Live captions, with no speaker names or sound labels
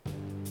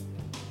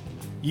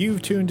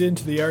You've tuned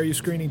into the Are You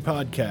Screening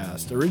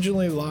podcast.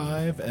 Originally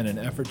live and an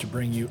effort to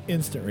bring you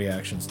instant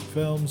reactions to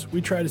films,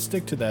 we try to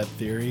stick to that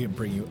theory and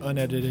bring you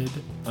unedited,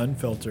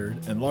 unfiltered,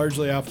 and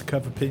largely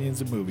off-the-cuff opinions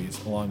of movies,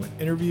 along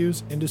with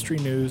interviews, industry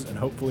news, and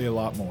hopefully a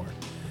lot more.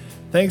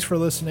 Thanks for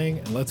listening,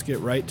 and let's get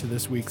right to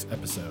this week's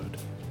episode.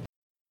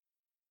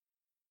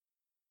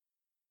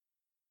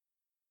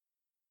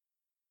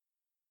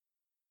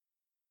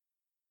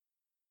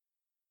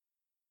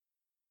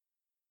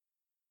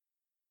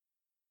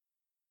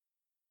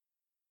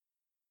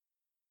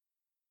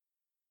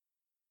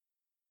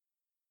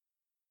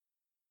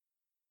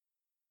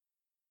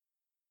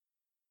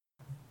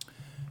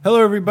 Hello,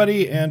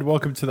 everybody, and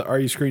welcome to the Are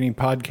You Screening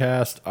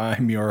podcast.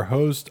 I'm your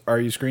host,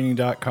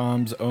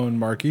 AreYouScreening.com's own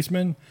Mark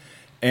Eastman,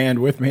 and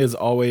with me, as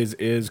always,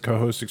 is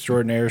co-host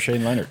extraordinaire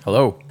Shane Leonard.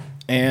 Hello.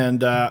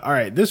 And all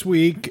right, this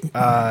week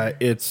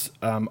it's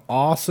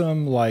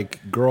awesome, like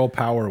girl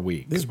power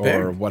week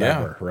or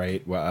whatever, yeah.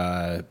 Right?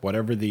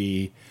 Whatever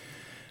the.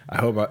 I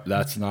hope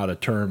that's not a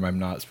term I'm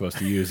not supposed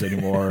to use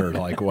anymore, or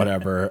like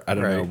whatever. I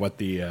don't know what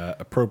the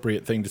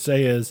appropriate thing to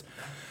say is.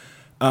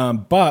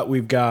 But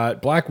we've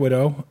got Black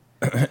Widow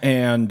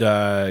and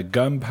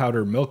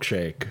Gunpowder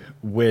Milkshake,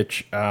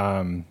 which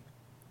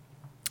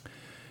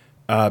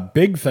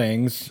big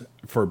things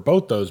for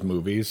both those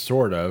movies,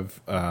 sort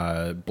of.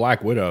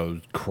 Black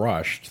Widow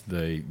crushed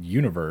the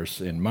universe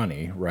in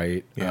money,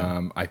 right?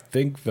 Yeah. I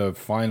think the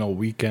final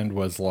weekend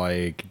was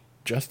like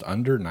just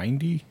under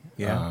 90,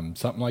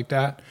 something like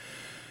that.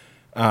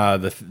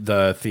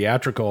 The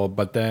theatrical,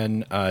 but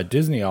then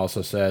Disney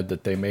also said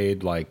that they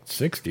made like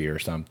 60 or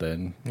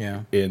something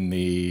in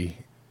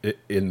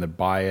the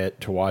buy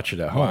it to watch it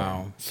at home.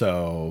 Wow.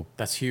 So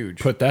that's huge.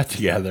 Put that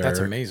together. That's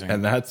amazing.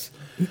 And that's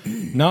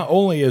not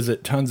only is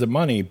it tons of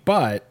money,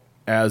 but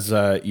as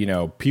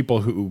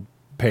people who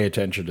pay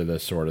attention to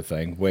this sort of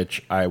thing,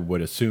 which I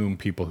would assume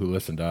people who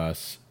listen to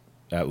us,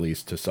 at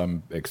least to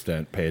some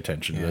extent, pay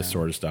attention to this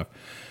sort of stuff.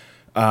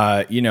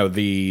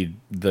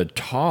 The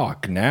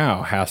talk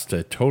now has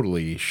to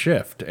totally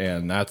shift,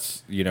 and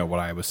that's what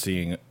I was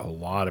seeing a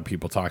lot of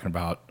people talking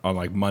about on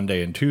like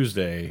Monday and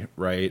Tuesday,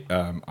 right?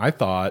 I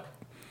thought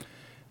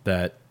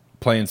that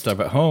playing stuff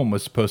at home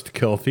was supposed to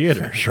kill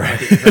theaters, right?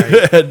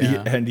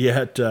 and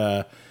yet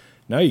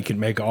now you can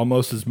make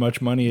almost as much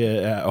money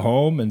at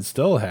home and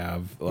still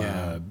have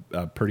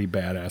a pretty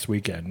badass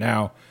weekend.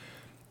 Now,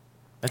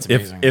 that's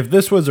amazing. If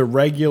this was a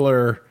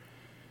regular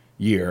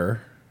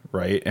year,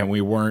 right, and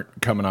we weren't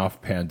coming off a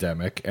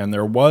pandemic, and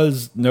there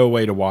was no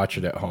way to watch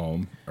it at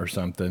home or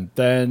something,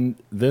 then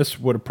this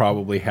would have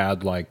probably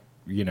had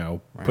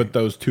put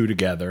those two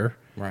together,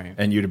 right,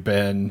 and you'd have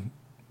been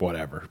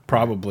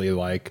probably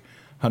like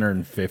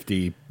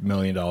 $150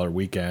 million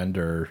weekend,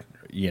 or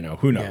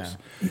who knows.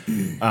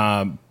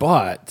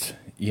 But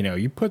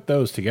you put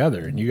those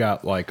together, and you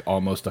got like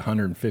almost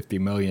 150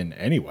 million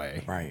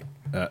anyway, right,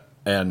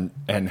 and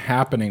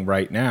happening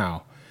right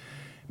now.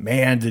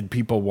 Man, did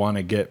people want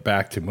to get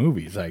back to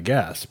movies, I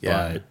guess.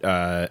 Yeah.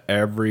 But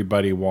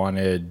everybody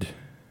wanted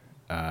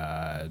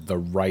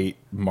the right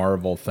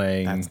Marvel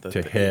thing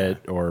to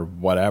hit or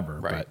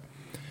whatever. Right.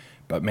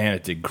 But man,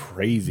 it did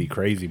crazy,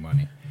 crazy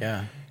money.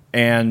 Yeah.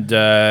 And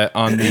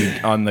on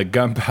the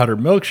Gunpowder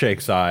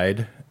Milkshake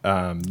side,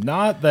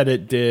 not that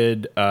it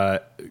did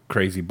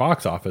crazy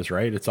box office,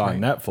 right? It's on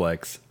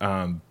Netflix,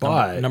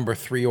 but number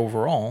 3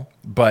 overall.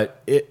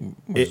 But it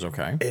was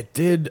okay. It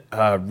did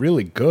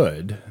really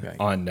good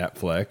on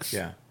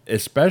Netflix,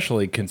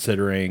 especially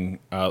considering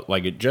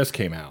like it just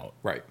came out,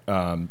 right?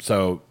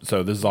 So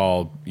this is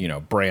all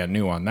brand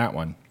new on that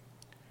one.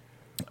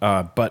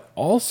 But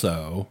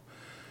also,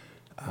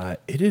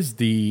 it is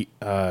the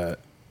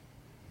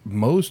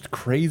most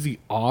crazy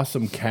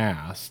awesome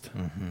cast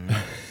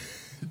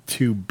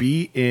to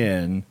be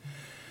in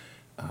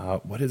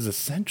what is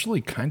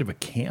essentially kind of a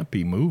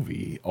campy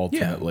movie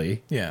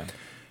ultimately. Yeah.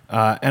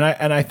 And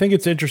I think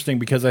it's interesting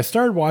because I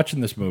started watching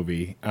this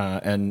movie,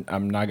 and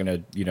I'm not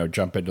going to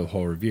jump into the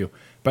whole review,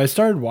 but I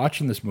started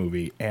watching this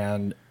movie,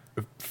 and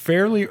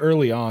fairly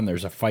early on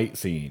there's a fight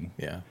scene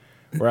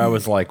where I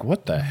was like,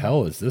 what the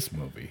hell is this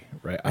movie?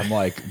 Right? I'm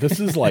like, this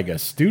is like a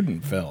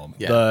student film.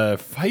 Yeah. The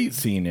fight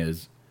scene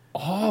is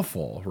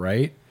awful,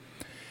 right?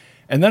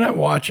 And then I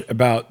watch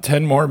about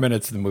 10 more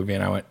minutes of the movie,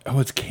 and I went, oh,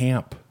 it's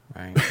camp.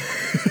 Right.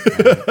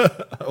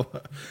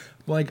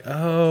 Like,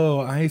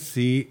 oh, I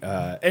see.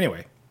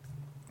 Anyway.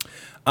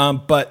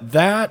 But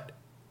that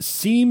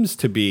seems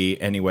to be,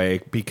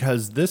 anyway,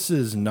 because this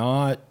is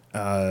not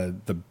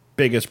the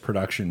biggest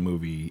production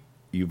movie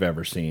you've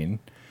ever seen.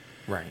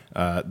 Right.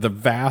 The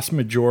vast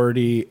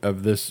majority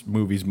of this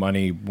movie's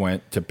money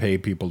went to pay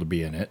people to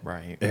be in it.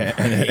 Right.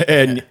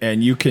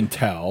 And you can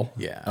tell.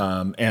 Yeah.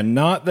 And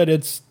not that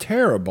it's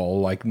terrible,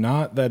 like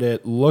not that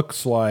it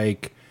looks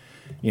like,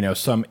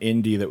 some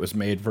indie that was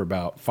made for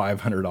about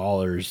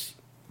 $500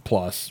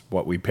 plus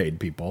what we paid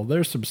people.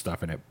 There's some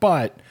stuff in it,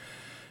 but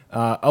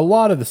a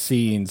lot of the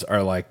scenes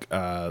are like,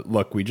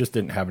 look, we just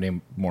didn't have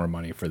any more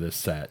money for this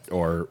set,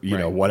 or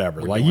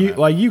whatever. Like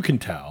you can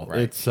tell,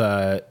 it's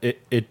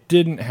it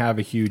didn't have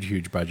a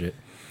huge budget,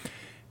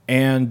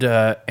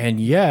 and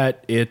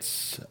yet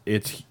it's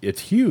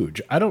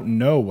huge. I don't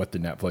know what the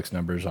Netflix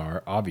numbers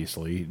are,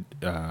 obviously,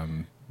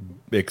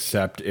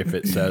 except if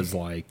it says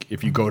like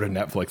if you go to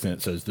Netflix and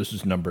it says this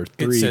is number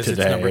 3 says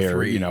today, it's number or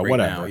 3 right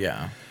whatever.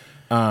 now,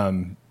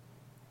 yeah.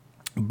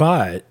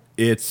 But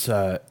it's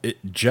it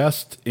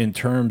just in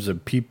terms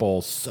of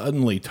people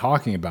suddenly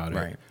talking about it.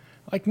 Right.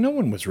 Like no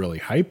one was really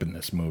hyping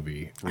this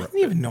movie. I didn't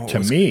even know to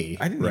me.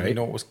 I didn't right? even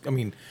know it was. I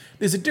mean,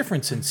 there's a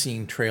difference in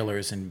seeing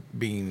trailers and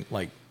being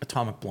like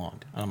Atomic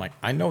Blonde. And I'm like,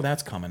 I know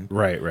that's coming.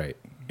 Right.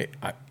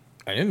 I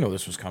didn't know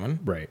this was coming.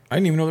 Right. I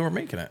didn't even know they were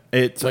making it.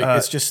 It's like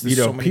it's just there's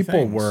so many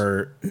people things.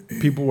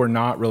 were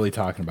not really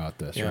talking about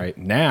this. Yeah. Right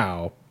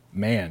now,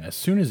 man, as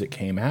soon as it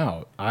came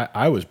out,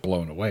 I was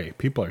blown away.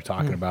 People are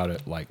talking about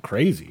it like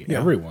crazy. Yeah.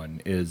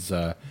 Everyone is,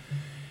 I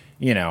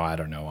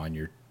don't know, on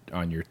your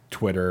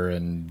Twitter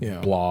and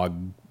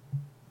blog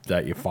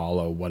that you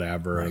follow,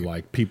 whatever. Right.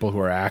 Like people who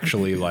are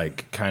actually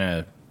like kind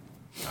of,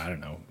 I don't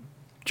know,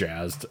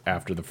 jazzed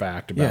after the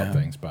fact about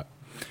things. But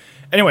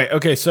anyway,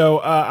 okay, so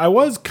I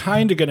was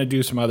kind of going to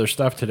do some other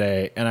stuff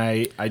today, and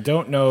I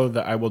don't know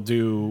that I will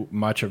do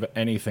much of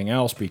anything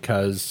else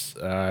because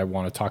I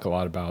want to talk a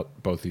lot about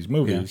both these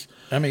movies.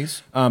 Yeah.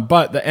 Emmys.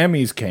 But the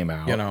Emmys came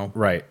out.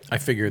 Right. I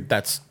figured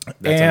that's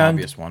an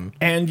obvious one.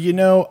 And,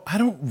 I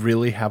don't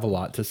really have a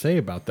lot to say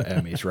about the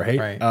Emmys, right?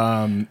 Right.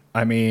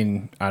 I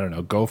mean, I don't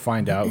know. Go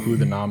find out who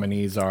the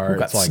nominees are. Who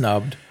got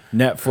snubbed?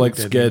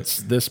 Netflix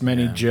gets this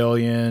many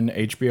jillion.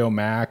 HBO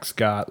Max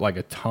got like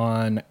a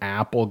ton.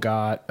 Apple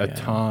got a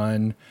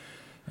ton.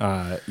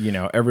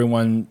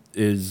 Everyone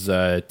is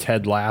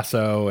Ted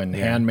Lasso and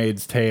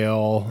Handmaid's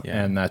Tale,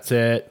 and that's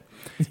it.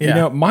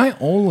 Yeah. My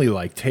only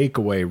like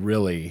takeaway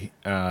really,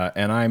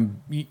 and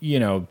I'm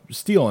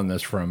stealing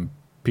this from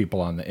people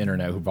on the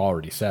internet who've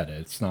already said it.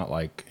 It's not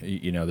like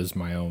this is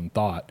my own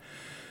thought,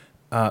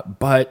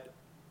 but.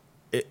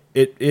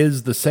 It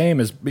is the same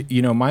as,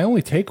 my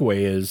only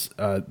takeaway is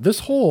this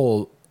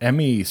whole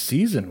Emmy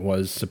season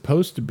was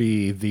supposed to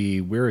be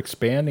we're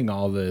expanding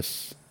all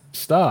this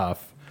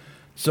stuff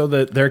so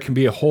that there can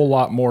be a whole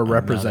lot more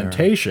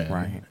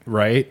representation.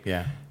 Right?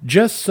 Yeah.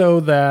 Just so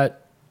that,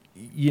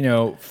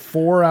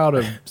 4 out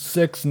of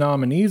 6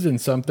 nominees in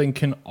something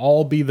can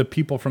all be the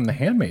people from The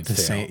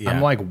Handmaid's Tale.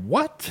 I'm like,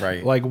 what?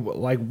 Right. Like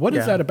what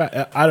is that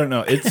about? I don't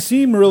know. It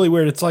seemed really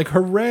weird. It's like,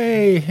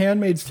 hooray,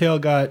 Handmaid's Tale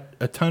got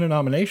a ton of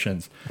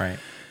nominations. Right.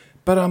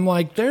 But I'm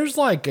like, there's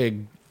like a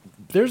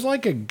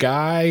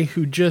guy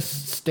who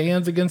just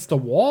stands against the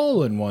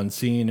wall in one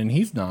scene and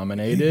he's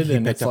nominated,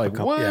 and it's like,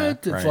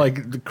 what? It's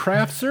like the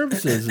craft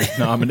services is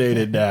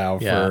nominated now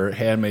for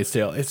Handmaid's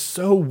Tale. It's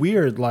so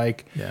weird.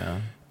 Like,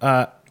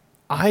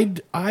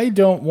 I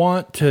don't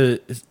want to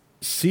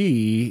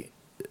see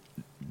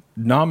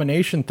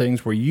nomination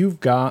things where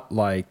you've got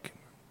like,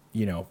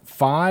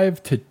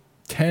 5 to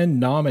 10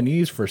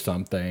 nominees for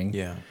something.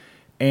 Yeah.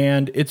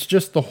 And it's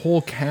just the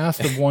whole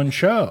cast of one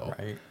show.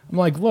 Right. I'm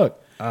like, look,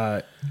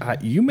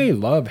 you may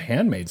love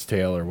Handmaid's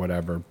Tale or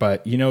whatever,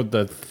 but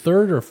the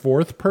third or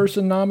fourth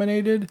person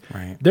nominated,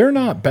 they're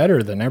not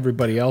better than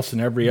everybody else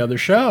in every other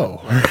show.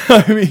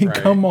 I mean,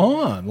 come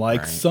on,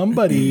 like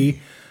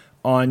somebody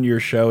on your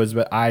show is,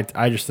 but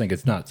I just think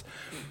it's nuts.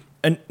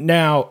 And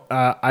now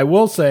I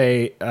will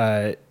say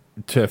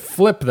to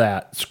flip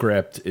that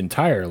script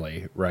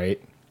entirely, right?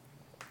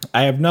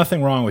 I have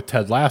nothing wrong with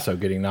Ted Lasso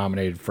getting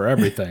nominated for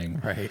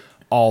everything. Right.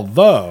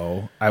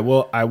 Although I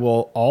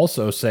will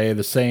also say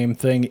the same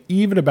thing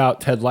even about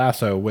Ted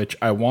Lasso, which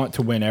I want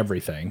to win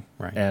everything.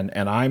 Right. And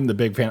I'm the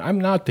big fan. I'm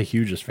not the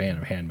hugest fan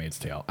of Handmaid's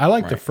Tale. I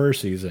like the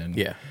first season.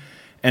 Yeah.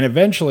 And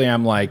eventually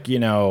I'm like,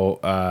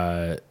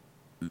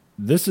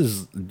 this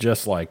is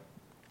just like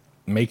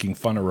making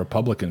fun of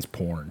Republicans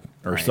porn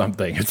or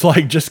something. It's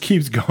like just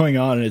keeps going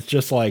on, and it's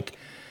just like,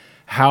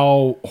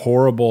 how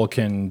horrible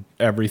can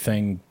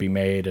everything be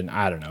made? And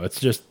I don't know.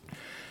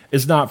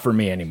 It's not for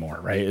me anymore,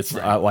 right? It's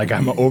like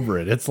I'm over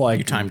it. It's like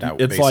you timed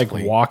out. It's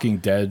basically. like Walking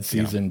Dead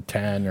season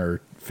 10 or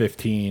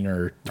 15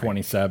 or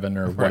 27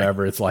 or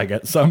whatever. It's like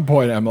at some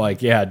point I'm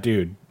like, yeah,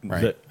 dude,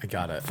 I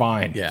got it.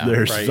 Fine. Yeah,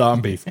 there's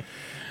zombies.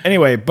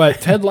 Anyway, but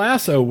Ted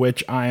Lasso,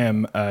 which I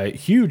am a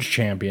huge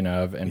champion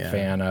of and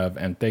fan of,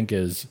 and think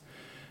is,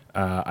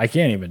 I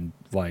can't even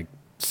like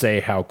say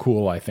how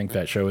cool I think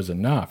that show is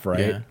enough,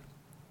 right?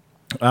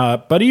 Yeah.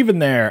 But even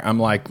there, I'm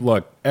like,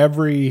 look,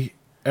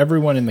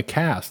 everyone in the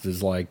cast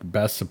is like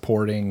best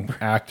supporting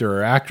actor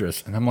or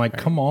actress, and I'm like,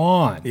 come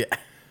on, Yeah.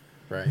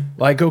 Right.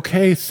 like,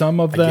 okay, some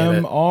of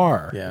them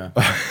are, Yeah.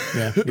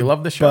 Yeah. You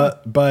love the show.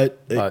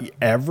 but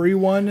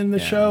everyone in the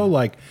show,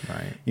 like,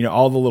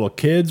 all the little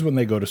kids when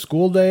they go to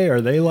school day, are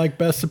they like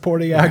best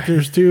supporting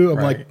actors too?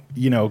 I'm like,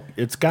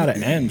 it's got to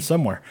end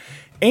somewhere,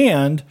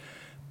 and.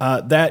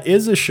 That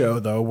is a show,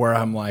 though, where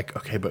I'm like,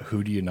 okay, but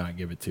who do you not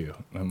give it to?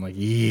 I'm like,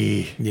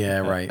 yeah,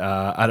 right.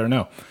 I don't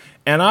know.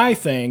 And I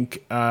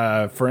think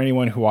for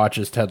anyone who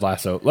watches Ted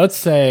Lasso,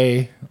 let's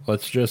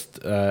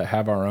just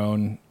have our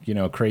own,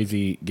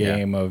 crazy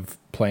game of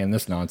playing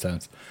this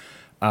nonsense.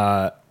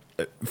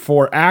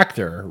 for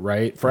actor,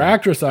 right? For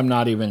actress, I'm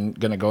not even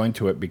going to go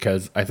into it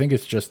because I think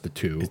it's just the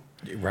two.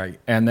 Right.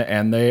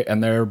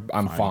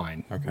 I'm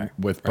fine Okay.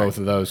 with both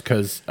of those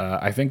because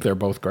I think they're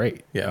both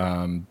great. Yeah.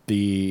 I'm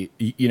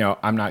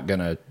not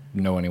gonna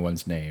know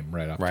anyone's name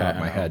right off the top of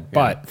my head, Yeah.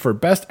 but for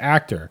best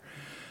actor,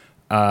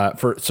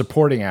 for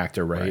supporting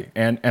actor, right?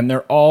 And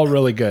they're all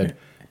really good.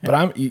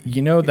 But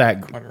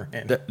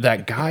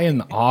that guy in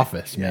the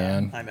office,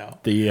 man. I know.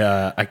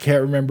 I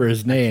can't remember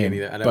his name, I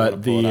don't but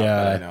wanna pull it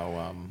up, but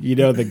I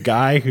know. the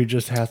guy who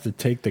just has to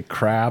take the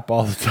crap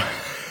all the time.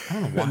 I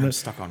don't know why I'm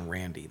stuck on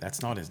Randy.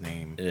 That's not his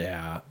name.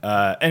 Yeah.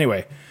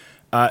 Anyway,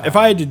 if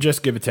I had to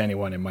just give it to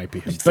anyone, it might be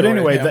him. But throw it at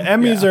anyway, him?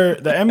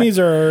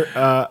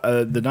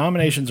 the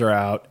nominations are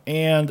out,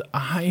 and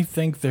I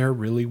think they're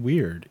really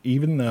weird.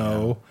 Even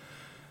though,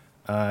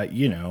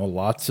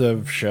 lots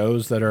of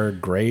shows that are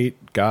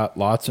great got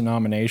lots of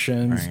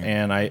nominations, Right.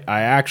 and I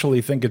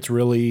actually think it's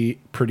really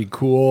pretty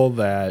cool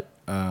that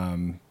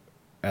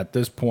at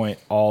this point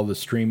all the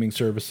streaming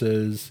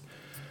services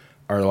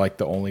are like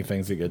the only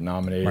things that get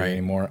nominated Right.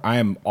 anymore. I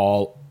am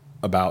all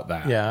about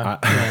that. Yeah.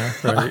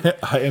 I,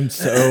 I am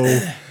so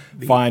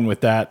fine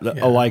with that.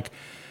 Like,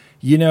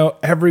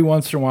 every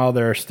once in a while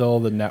there are still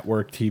the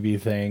network TV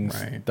things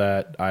Right.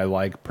 that I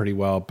like pretty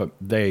well, but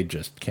they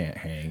just can't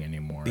hang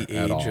anymore. The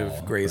at age all,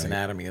 of Grey's right?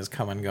 Anatomy has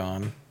come and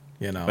gone.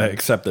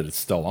 Except that it's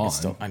still on.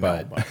 I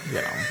know, but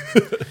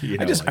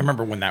I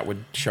remember when that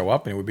would show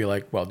up and it would be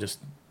like, well, just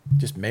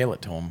mail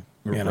it to them.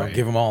 Right.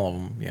 Give them all of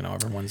them.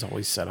 Everyone's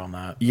always set on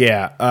that.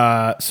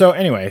 Yeah. So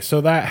anyway, so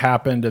that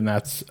happened, and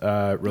that's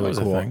really was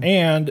a cool. thing.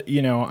 And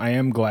I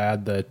am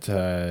glad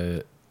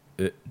that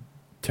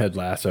Ted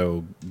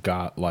Lasso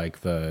got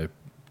like the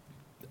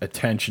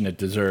attention it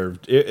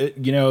deserved. That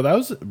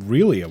was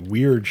really a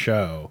weird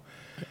show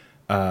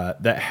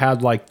that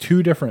had like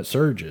two different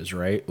surges,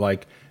 right?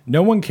 Like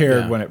no one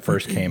cared when it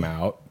first came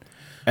out,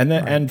 and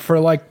then and for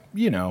like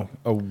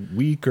a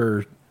week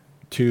or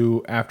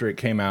two after it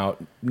came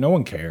out, no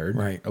one cared.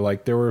 Right.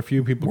 Like there were a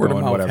few people Word of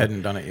going mouth whatever.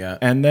 hadn't done it yet.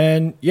 And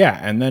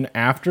then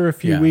after a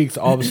few weeks,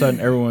 all of a sudden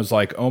everyone was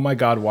like, "Oh my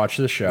God, watch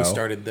this show!" We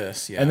started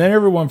this, And then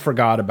everyone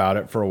forgot about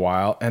it for a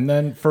while. And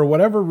then for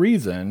whatever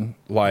reason,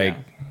 I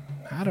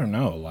don't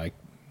know, like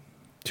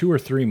 2 or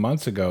 3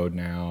 months ago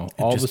now,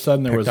 all of a just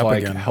sudden there picked was up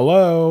like, again.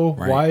 "Hello,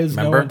 Right. why is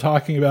Remember? no one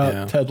talking about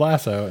Yeah. Ted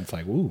Lasso?" It's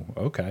like, ooh,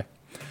 okay.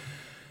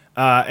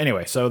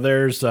 Anyway, so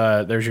there's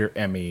your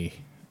Emmy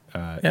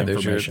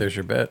information. there's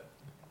your bit.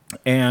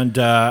 And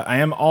I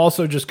am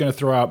also just going to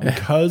throw out,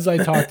 because I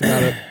talked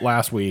about it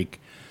last week,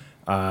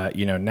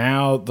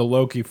 now the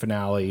Loki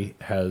finale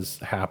has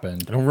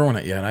happened. Don't ruin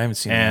it yet. I haven't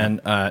seen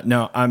And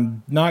no,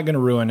 I'm not going to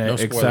ruin it, No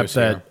except spoilers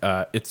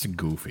that it's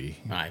goofy.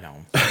 it. I know.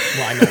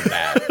 Well, I know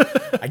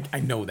that. I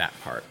know that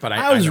part, but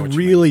I was know what you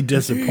really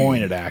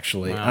disappointed,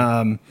 actually.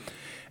 Wow.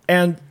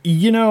 And,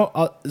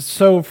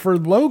 so for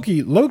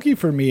Loki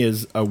for me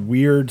is a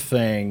weird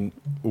thing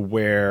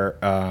where,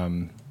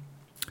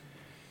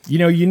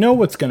 you know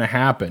what's going to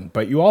happen,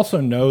 but you also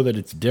know that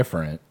it's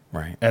different.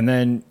 Right. And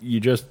then you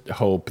just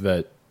hope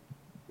that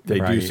they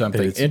Right, do that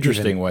something it's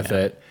interesting even- with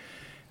it.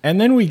 And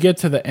then we get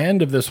to the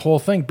end of this whole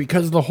thing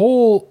because the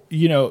whole,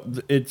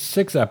 it's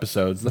 6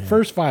 episodes. The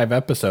first 5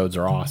 episodes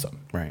are awesome.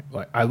 Right.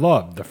 Like I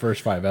love the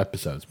first 5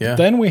 episodes. But Yeah.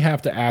 then we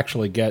have to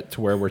actually get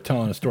to where we're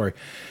telling a story.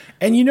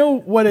 And you know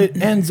what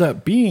it ends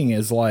up being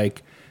is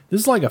like,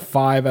 this is like a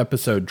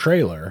 5-episode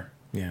trailer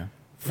Yeah.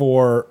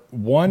 for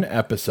 1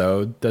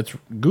 episode that's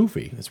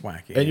goofy. It's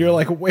wacky. And you're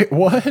like, wait,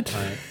 what?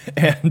 Right.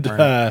 And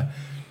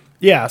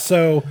Right.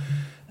 so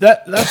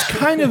that's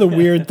kind of the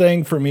weird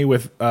thing for me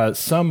with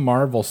some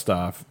Marvel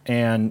stuff.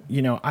 And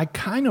I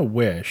kind of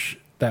wish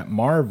that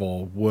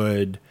Marvel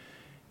would,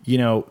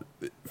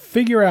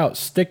 figure out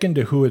sticking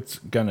to who it's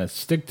gonna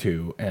stick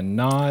to and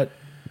not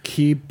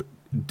keep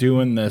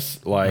doing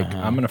this like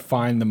I'm gonna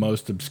find the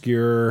most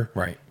obscure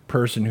Right.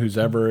 person who's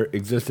ever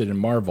existed in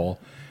Marvel.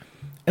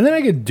 And then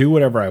I could do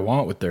whatever I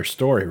want with their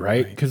story,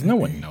 right? Because no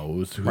one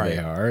knows who they Right.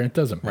 are. And it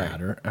doesn't Right.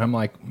 matter. And I'm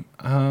like,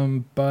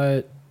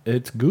 but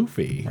it's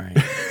goofy.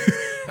 Right.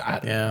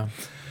 Yeah.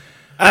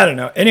 I don't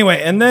know.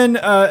 Anyway, and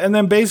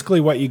then basically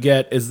what you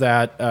get is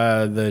that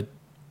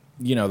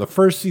the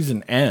first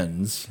season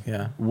ends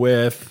Yeah.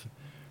 with,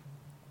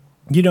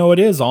 it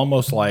is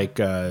almost like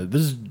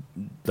this is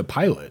the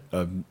pilot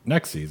of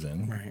next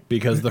season, Right.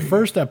 because the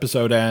first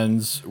episode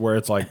ends where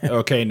it's like,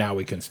 okay, now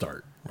we can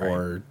start,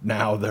 or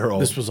now there'll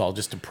This was all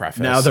just a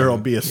preface. now there'll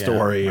and- be a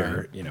story, yeah,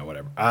 or right.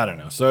 whatever. I don't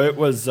know. So it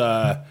was.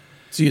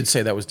 So you'd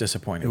say that was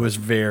disappointing. It was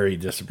very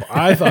disappointing.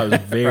 I thought it was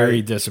very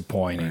Right.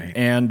 disappointing. Right.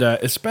 And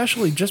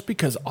especially just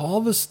because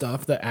all the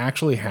stuff that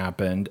actually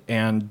happened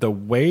and the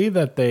way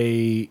that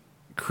they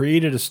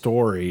created a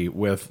story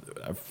with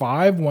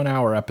 5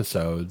 1-hour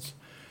episodes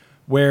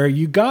where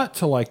you got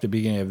to like the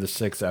beginning of the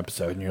 6th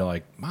episode and you're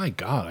like, my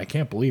God, I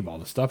can't believe all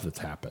the stuff that's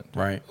happened.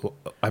 Right.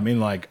 I mean,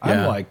 like,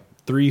 Yeah. I'm like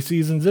 3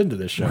 seasons into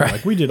this show.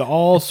 Like, we did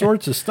all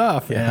sorts of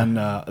stuff. Yeah.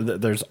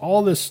 And there's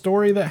all this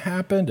story that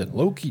happened, and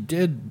Loki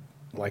did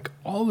like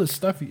all this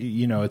stuff.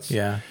 It's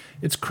Yeah.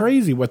 it's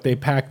crazy what they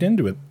packed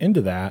into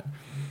that.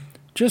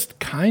 just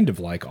kind of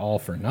like all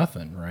for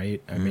nothing,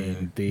 right? I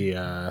mean,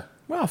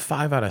 Well,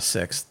 5 out of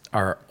 6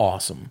 are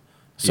awesome.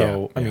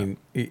 So, Yeah, I mean,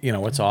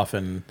 it's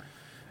often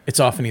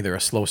either a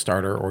slow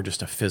starter or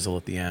just a fizzle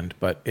at the end,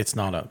 but it's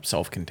not a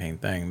self-contained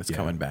thing that's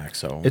coming back.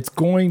 So, it's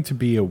going to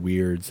be a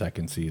weird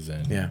second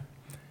season. yeah.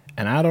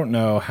 And I don't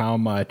know how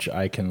much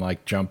I can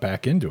like jump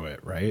back into it,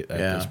 right? At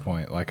Yeah. this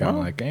point. Like I'm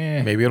like,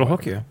 Maybe it'll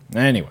hook you.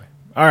 Anyway.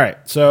 All right.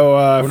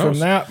 So from knows?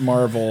 that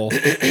Marvel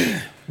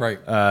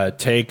Right.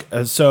 take,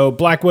 so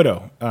Black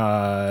Widow.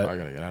 I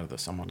gotta get out of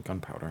this. I'm on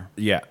gunpowder.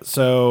 Yeah.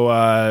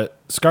 So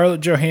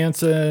Scarlett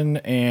Johansson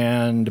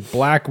and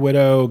Black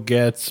Widow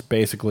gets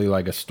basically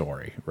like a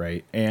story,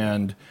 right?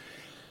 And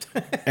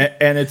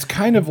and it's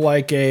kind of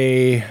like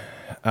a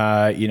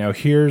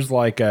here's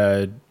like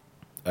a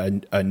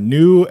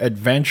new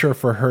adventure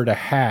for her to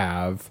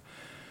have,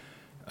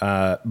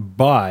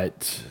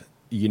 but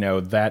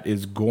that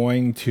is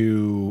going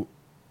to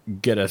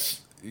get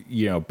us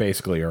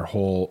basically her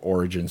whole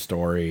origin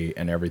story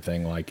and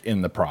everything like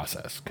in the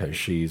process, because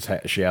she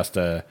has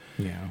to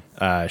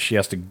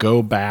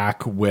go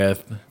back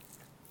with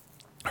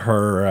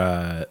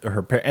her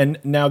and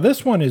now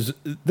this one's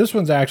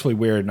actually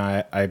weird, and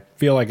I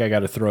feel like I got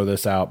to throw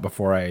this out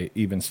before I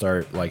even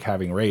start like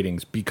having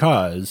ratings,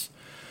 because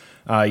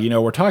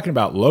we're talking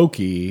about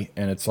Loki,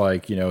 and it's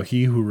like,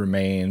 he who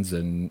remains,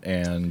 and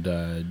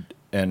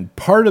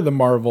part of the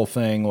Marvel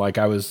thing, like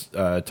I was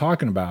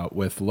talking about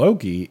with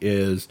Loki,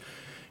 is,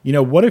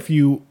 what if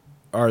you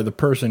are the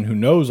person who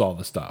knows all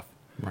the stuff,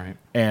 Right.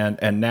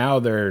 and now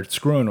they're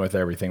screwing with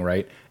everything,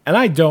 right? And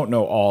I don't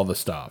know all the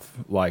stuff,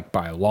 like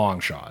by a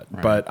long shot,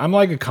 but I'm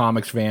like a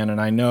comics fan,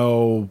 and I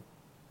know,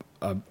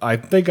 I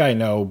think I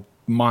know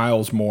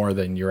miles more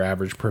than your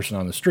average person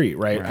on the street,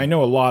 right? I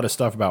know a lot of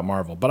stuff about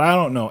Marvel, but I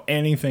don't know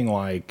anything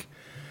like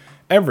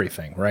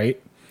everything,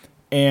 right?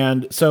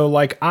 And so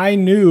like I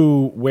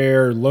knew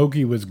where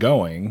Loki was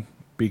going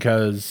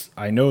because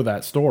I know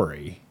that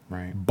story.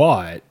 Right.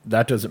 But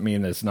that doesn't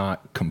mean it's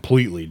not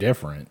completely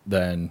different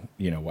than,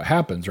 what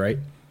happens, right?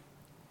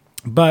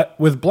 But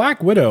with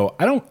Black Widow,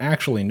 I don't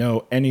actually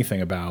know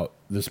anything about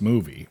this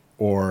movie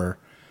or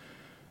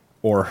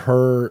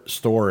her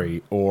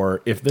story,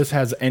 or if this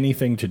has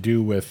anything to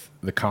do with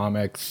the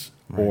comics,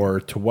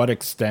 or to what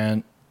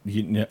extent,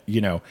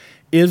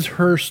 is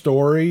her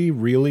story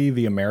really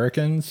the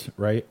Americans,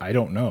 right? I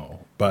don't know.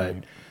 But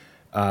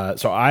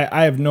so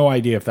I have no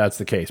idea if that's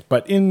the case.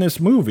 But in this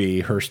movie,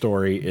 her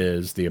story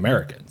is the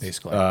Americans.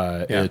 Basically.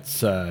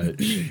 It's,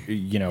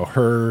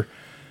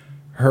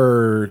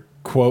 her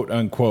quote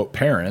unquote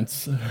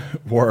parents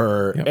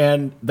were,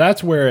 and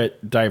that's where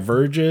it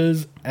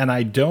diverges. And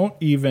I don't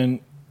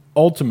even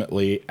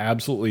ultimately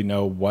absolutely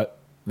know what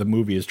the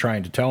movie is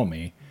trying to tell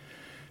me,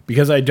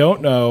 because I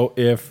don't know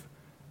if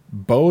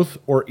both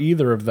or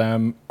either of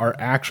them are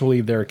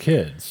actually their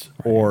kids,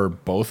 or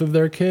both of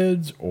their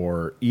kids,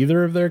 or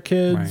either of their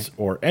kids,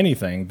 or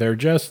anything. They're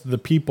just the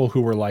people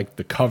who were like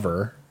the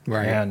cover,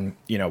 and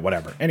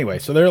whatever. Anyway,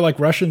 so they're like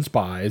Russian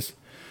spies,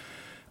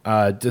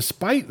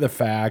 despite the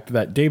fact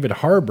that David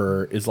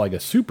Harbour is like a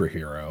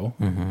superhero.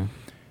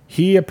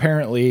 He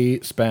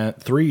apparently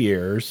spent 3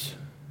 years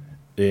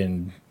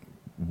in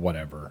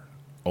whatever,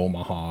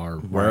 Omaha or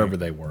wherever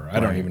they were. I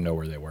don't even know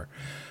where they were.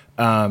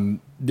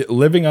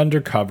 Living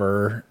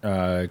undercover,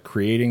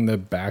 creating the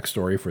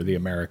backstory for the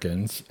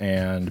Americans.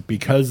 And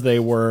because they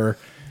were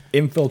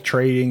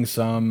infiltrating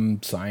some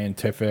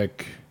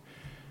scientific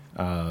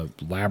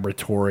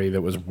laboratory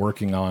that was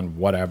working on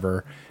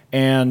whatever.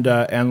 And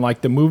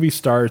like the movie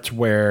starts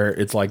where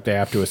it's like they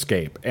have to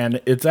escape.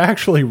 And it's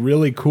actually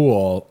really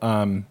cool.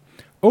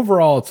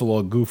 Overall, it's a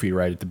little goofy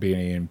right at the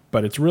beginning,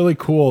 but it's really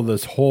cool,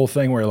 this whole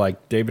thing where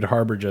like David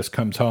Harbour just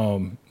comes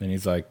home and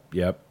he's like,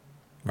 yep.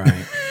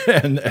 Right.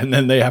 and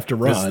then they have to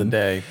run. This is the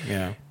day.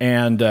 Yeah.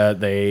 And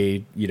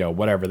they,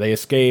 whatever, they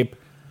escape.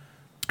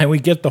 And we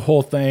get the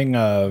whole thing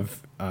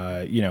of,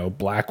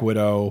 Black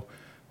Widow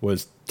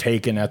was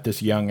taken at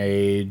this young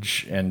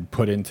age and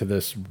put into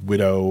this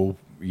widow,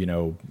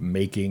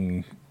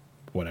 making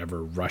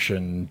whatever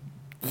Russian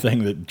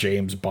thing, that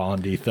James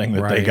Bondy thing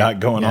that they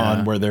got going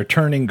on, where they're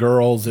turning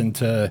girls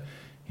into,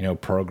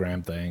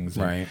 program things.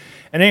 And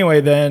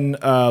anyway, then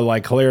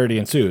like hilarity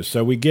ensues.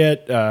 So we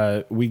get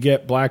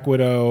Black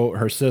Widow,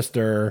 her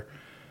sister,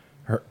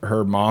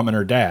 her mom, and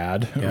her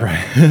dad,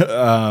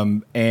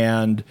 right?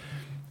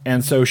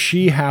 And so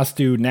she has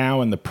to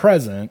now in the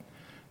present,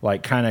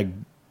 like kind of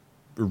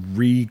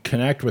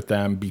reconnect with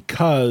them,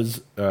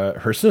 because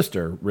her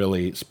sister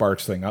really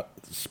sparks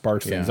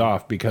things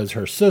off, because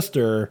her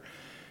sister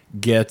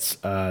gets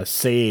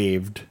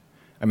saved.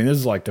 I mean, this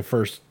is like the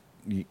first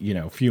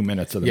few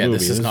minutes of the movie.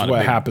 This is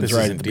what happens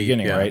right at the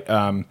beginning,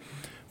 right?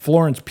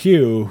 Florence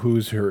Pugh,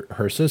 who's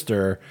her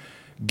sister,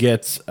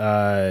 gets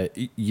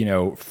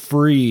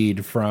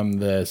freed from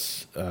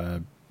this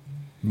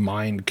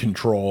mind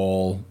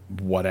control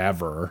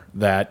whatever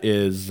that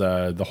is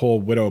the whole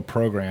Widow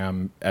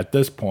program at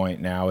this point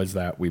now, is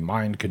that we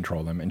mind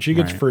control them, and she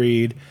gets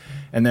freed,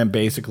 and then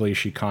basically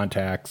she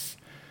contacts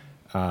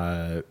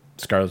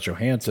Scarlett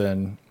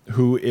Johansson,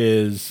 who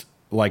is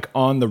like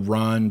on the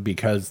run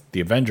because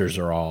the Avengers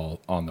are all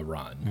on the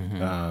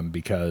run.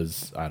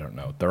 Because I don't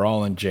know, they're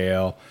all in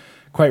jail.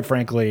 Quite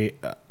frankly,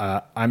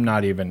 I'm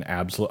not even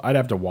absolute. I'd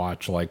have to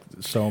watch like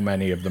so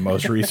many of the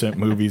most recent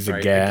movies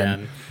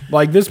again.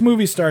 Like this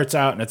movie starts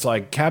out and it's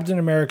like Captain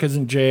America's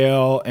in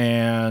jail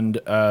and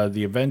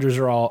the Avengers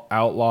are all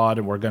outlawed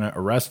and we're going to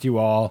arrest you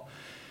all.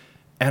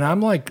 And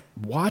I'm like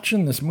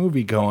watching this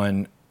movie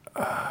going,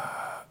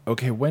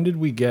 okay, when did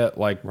we get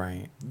like,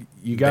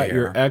 you got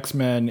your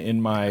X-Men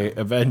in my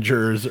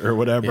Avengers or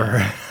whatever.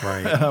 Yeah,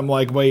 right. And I'm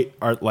like, wait,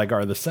 are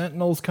the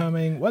Sentinels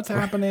coming? What's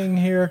happening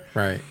here?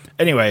 Right.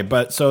 Anyway,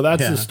 but so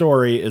that's the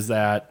story is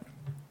that,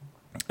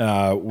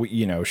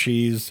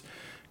 she's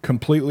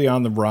completely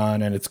on the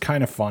run and it's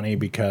kind of funny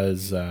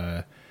because, I'm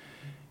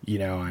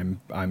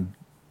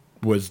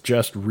was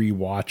just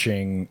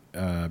rewatching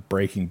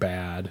Breaking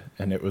Bad,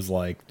 and it was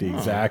like the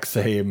exact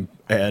same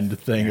end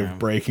thing of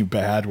Breaking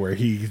Bad, where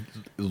he's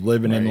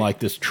living in like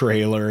this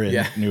trailer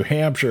in New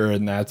Hampshire,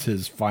 and that's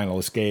his final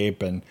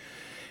escape, and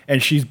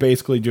she's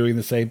basically doing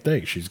the same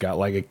thing. She's got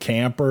like a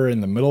camper in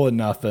the middle of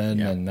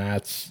nothing, and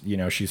that's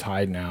she's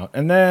hiding out,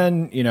 and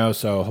then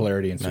so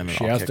hilarity ensues.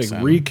 She has to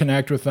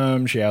reconnect with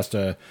them. She has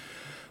to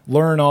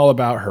learn all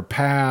about her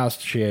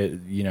past.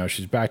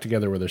 She's back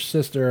together with her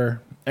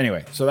sister.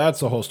 Anyway, so that's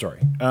the whole story.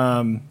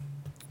 And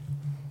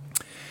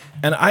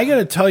I got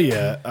to tell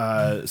you,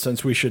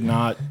 since we should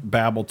not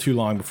babble too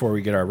long before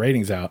we get our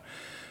ratings out,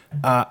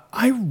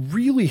 I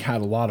really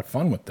had a lot of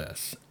fun with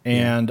this.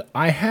 And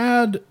I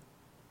had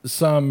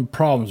some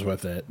problems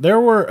with it. There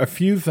were a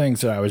few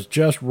things that I was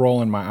just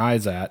rolling my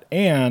eyes at,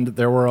 and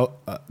there were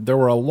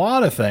a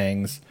lot of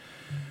things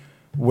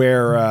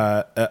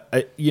where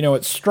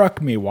it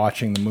struck me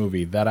watching the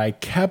movie that I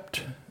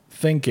kept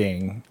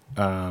thinking,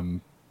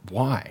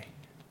 why?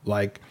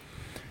 Like,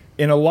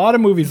 in a lot of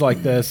movies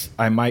like this,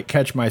 I might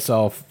catch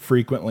myself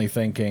frequently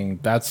thinking,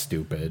 that's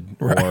stupid,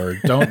 or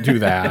don't do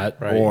that,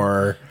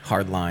 or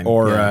hard line,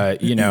 or,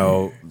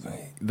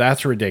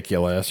 that's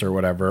ridiculous, or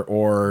whatever.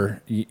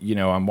 Or,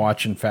 I'm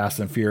watching Fast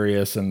and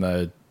Furious and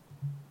the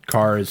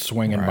car is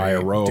swinging by a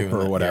rope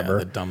or whatever.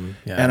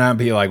 And I'd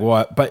be like,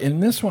 what? But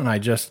in this one, I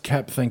just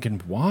kept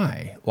thinking,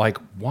 why? Like,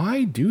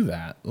 why do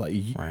that? Like,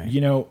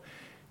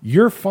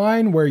 you're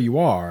fine where you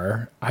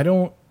are. I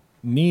don't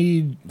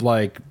need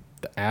like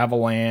the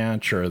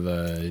avalanche or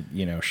the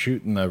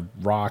shooting the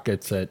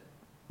rockets at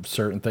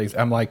certain things.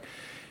 I'm like,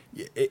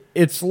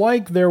 it's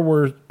like there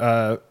were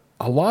a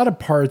lot of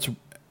parts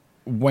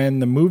when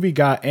the movie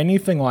got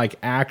anything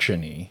like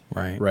actiony,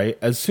 right?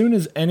 As soon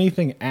as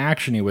anything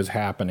actiony was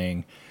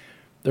happening,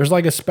 there's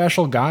like a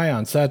special guy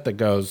on set that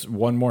goes,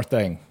 one more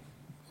thing.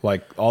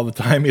 Like all the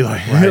time he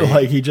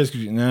like he just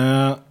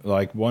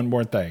like one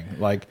more thing.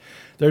 Like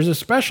there's a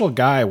special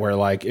guy where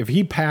like if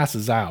he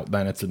passes out,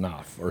 then it's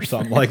enough or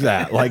something like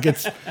that. Like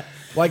it's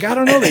like, I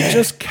don't know, they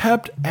just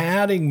kept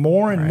adding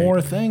more and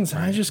more things.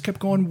 And I just kept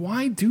going,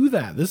 why do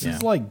that? This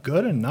is like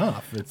good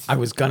enough. I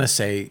was gonna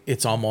say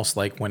it's almost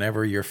like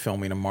whenever you're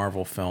filming a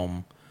Marvel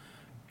film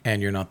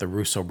and you're not the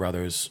Russo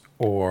brothers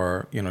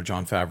or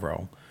Jon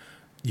Favreau,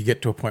 you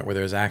get to a point where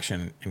there's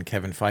action and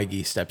Kevin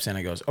Feige steps in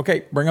and goes,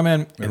 okay, bring them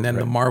in. And then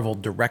the Marvel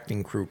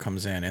directing crew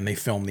comes in and they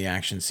film the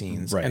action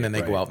scenes and then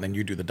they go out and then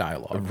you do the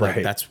dialogue.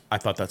 Like I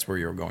thought that's where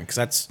you were going. Cause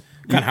that's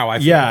kind of how I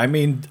feel. Yeah. I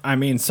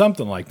mean,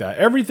 something like that.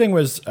 Everything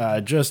was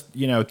just,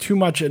 too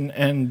much.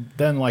 And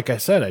then, like I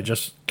said, I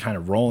just kind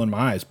of rolling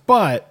my eyes,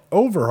 but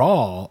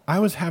overall I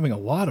was having a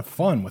lot of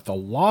fun with a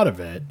lot of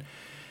it.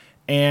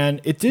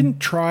 And it didn't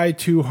try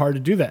too hard to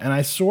do that. And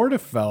I sort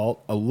of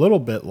felt a little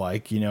bit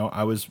like,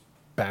 I was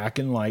back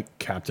in like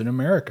Captain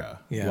America,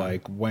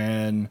 like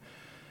when,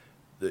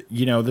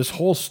 this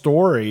whole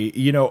story,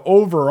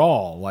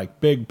 overall, like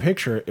big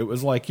picture, it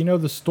was like,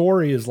 the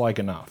story is like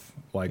enough,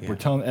 like we're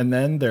telling, and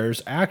then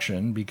there's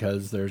action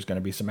because there's going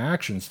to be some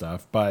action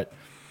stuff, but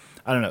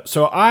I don't know.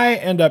 So I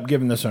end up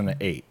giving this one an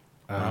 8.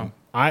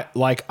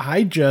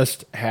 I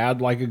just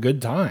had like a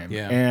good time.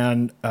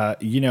 And,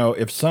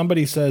 if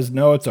somebody says,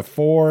 no, it's a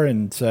 4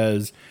 and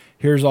says,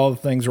 here's all the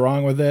things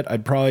wrong with it,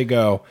 I'd probably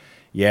go,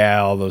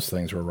 yeah, all those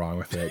things were wrong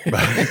with it.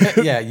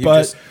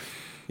 But,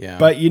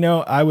 but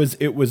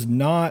it was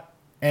not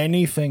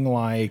anything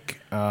like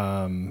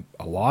a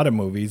lot of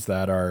movies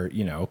that are,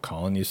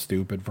 calling you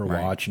stupid for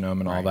watching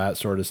them and all that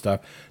sort of stuff.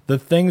 The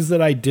things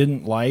that I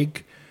didn't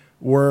like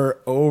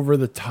were over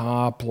the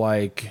top,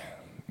 like,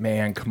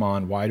 man, come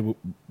on, why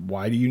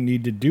do you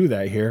need to do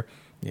that here?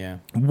 Yeah.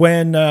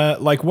 When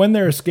when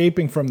they're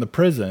escaping from the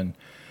prison,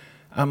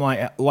 I'm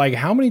like,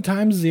 how many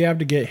times does he have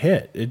to get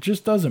hit? It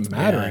just doesn't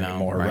matter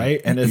anymore,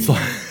 right? And it's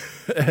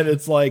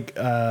like,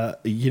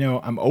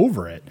 I'm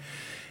over it.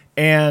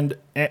 And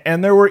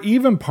there were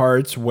even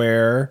parts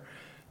where,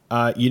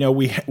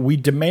 we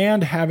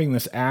demand having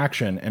this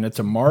action, and it's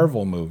a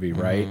Marvel movie,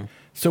 right?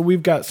 So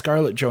we've got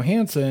Scarlett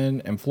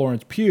Johansson and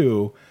Florence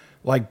Pugh,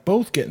 like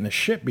both getting the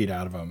shit beat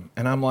out of them,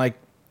 and I'm like,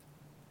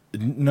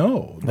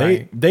 no,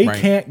 they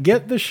can't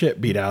get the shit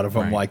beat out of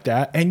them like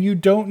that, and you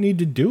don't need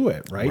to do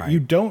it, right? You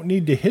don't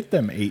need to hit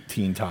them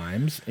 18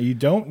 times. You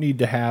don't need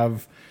to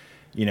have,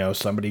 you know,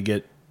 somebody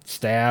get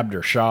stabbed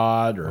or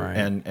shot or Right.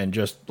 and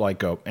just like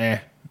go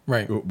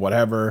Right.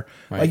 whatever.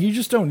 Right. Like you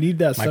just don't need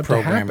that stuff to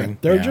happen. programming,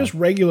 They're yeah. just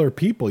regular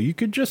people. You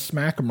could just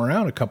smack them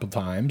around a couple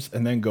times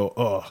and then go,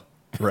 ugh,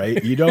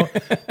 right? You don't.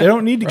 They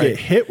don't need to Right. get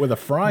hit with a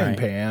frying Right.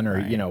 pan or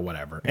Right. you know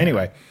whatever.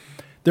 Anyway,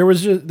 there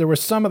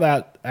was some of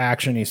that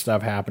actiony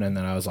stuff happening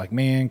that I was like,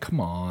 man, come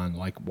on,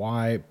 like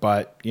why?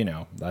 But you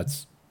know,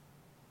 that's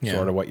Yeah.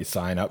 sort of what you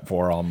sign up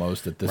for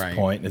almost at this Right.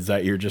 point is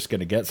that you're just going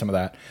to get some of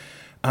that.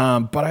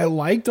 But I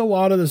liked a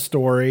lot of the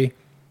story.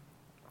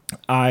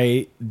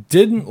 I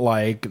didn't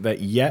like that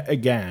yet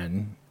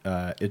again.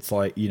 It's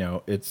like, you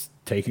know, it's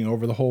taking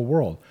over the whole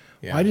world.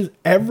 Yeah. Why does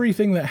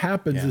everything that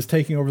happens Yeah. is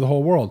taking over the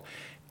whole world?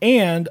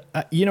 And,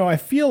 you know, I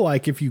feel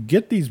like if you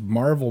get these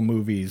Marvel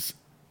movies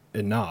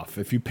enough,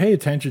 if you pay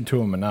attention to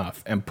them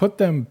enough and put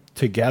them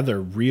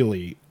together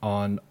really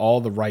on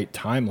all the right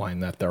timeline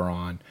that they're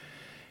on,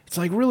 it's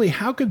like, really,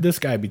 how could this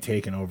guy be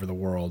taking over the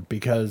world?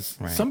 Because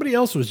somebody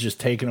else was just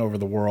taking over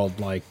the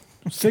world like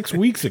 6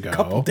 weeks ago.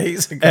 Couple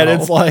days ago. And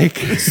it's like,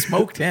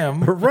 Smoked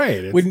him.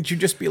 Right. Wouldn't you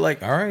just be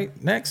like, all right,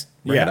 next,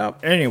 bring it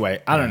up?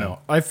 Anyway, I don't know.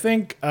 I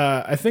think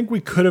we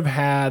could have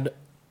had,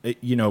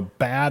 you know,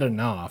 bad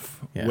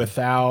enough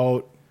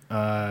without,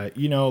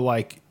 you know,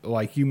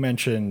 like you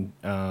mentioned,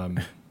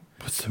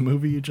 what's the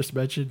movie you just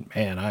mentioned?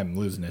 Man, I'm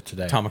losing it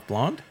today. Atomic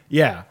Blonde?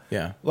 Yeah.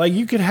 Yeah. Like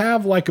you could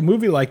have like a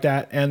movie like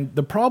that. And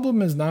the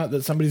problem is not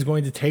that somebody's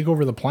going to take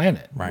over the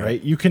planet,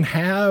 right? You can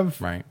have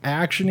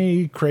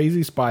actiony,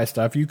 crazy spy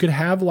stuff. You could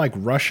have like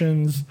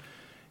Russians,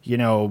 you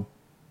know,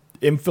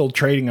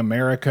 infiltrating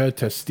America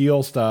to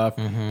steal stuff.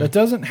 That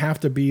doesn't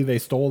have to be they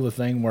stole the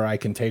thing where I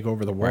can take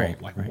over the world.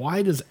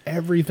 Why does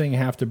everything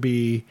have to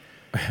be,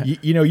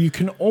 you know, you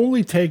can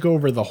only take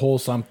over the whole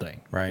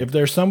something. Right. If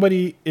there's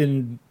somebody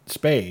in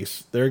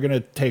space, they're going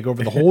to take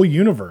over the whole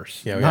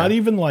universe. Not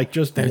even like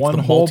just Then it's one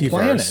the whole multiverse,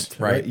 planet.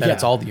 right? Then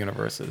it's all the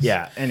universes.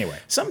 Yeah. Anyway.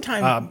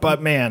 Sometimes,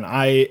 But man,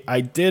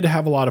 I did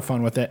have a lot of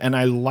fun with it, and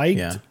I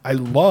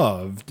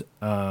loved,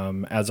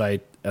 as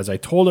I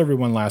told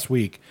everyone last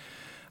week,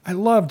 I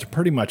loved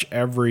pretty much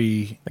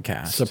every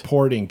cast.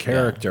 supporting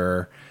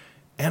character,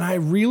 and I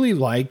really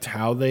liked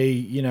how they,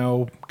 you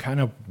know, kind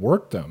of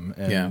worked them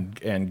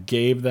and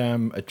gave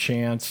them a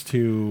chance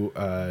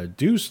to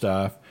do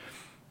stuff.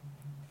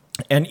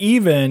 And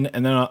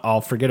then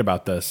I'll forget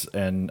about this,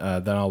 and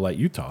then I'll let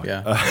you talk.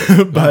 Yeah,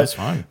 but that's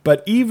fine.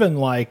 But even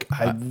like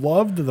I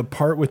loved the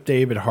part with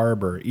David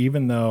Harbour,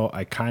 even though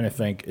I kind of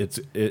think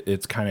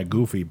it's kind of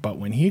goofy. But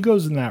when he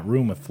goes in that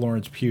room with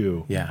Florence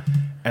Pugh,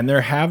 and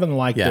they're having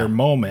like their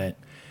moment,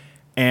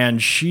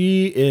 and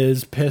she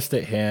is pissed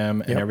at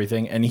him and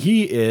everything, and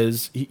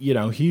you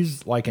know,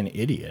 he's like an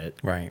idiot,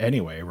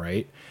 anyway,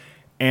 right?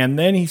 And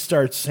then he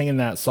starts singing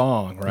that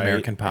song, right?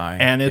 American Pie,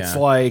 and it's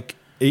like.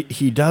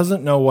 He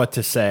doesn't know what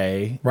to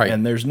say,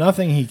 and there's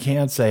nothing he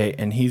can say,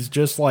 and he's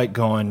just like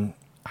going,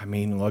 I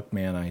mean, look,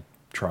 man, I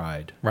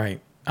tried.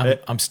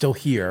 I'm still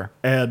here,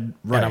 and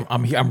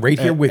I'm right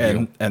here with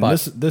you. And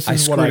this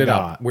is what I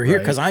got. We're here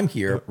because I'm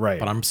here,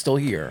 but I'm still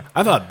here.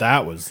 I thought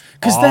that was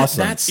awesome.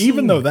 That scene,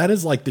 even though that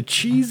is like the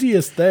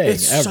cheesiest thing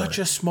it's ever. such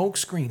a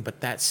smokescreen,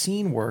 but that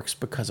scene works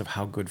because of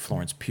how good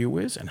Florence Pugh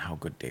is and how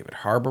good David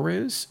Harbour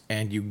is,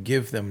 and you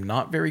give them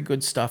not very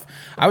good stuff.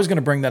 I was going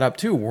to bring that up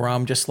too, where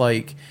I'm just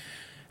like,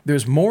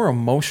 there's more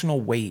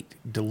emotional weight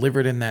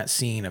delivered in that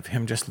scene of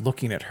him just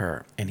looking at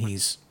her, and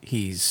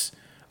he's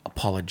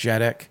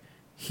apologetic,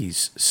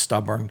 he's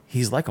stubborn,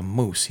 he's like a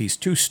moose. He's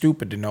too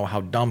stupid to know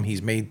how dumb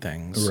he's made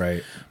things,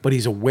 but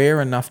he's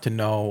aware enough to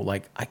know,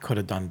 like, I could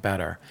have done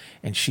better.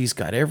 And she's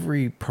got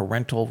every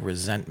parental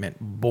resentment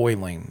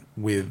boiling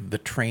with the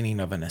training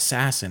of an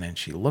assassin, and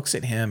she looks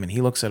at him and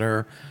he looks at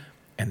her,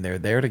 and they're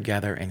there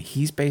together, and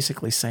he's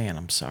basically saying,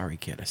 I'm sorry,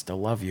 kid, I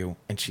still love you.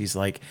 And she's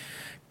like,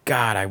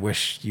 God, I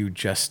wish you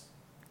just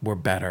were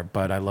better,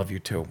 but I love you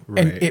too.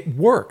 And it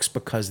works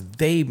because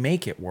they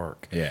make it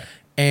work.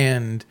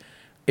 And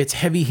it's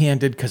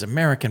heavy-handed because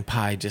American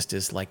Pie just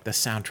is like the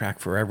soundtrack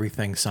for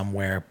everything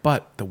somewhere.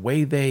 But the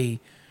way they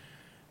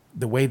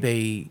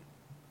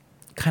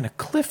kind of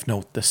cliff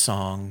note the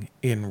song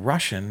in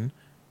Russian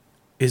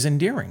is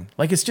endearing.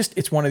 Like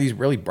it's one of these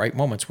really bright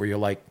moments where you're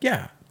like,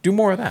 yeah, do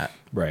more of that.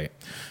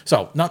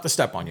 So not to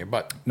step on you,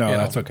 but no,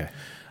 that's okay.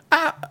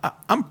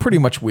 I'm pretty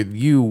much with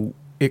you,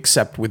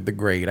 except with the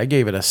grade. I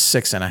gave it a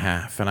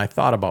 6.5, and I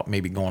thought about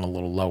maybe going a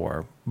little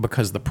lower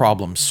because the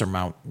problems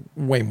surmount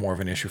way more of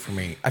an issue for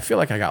me. I feel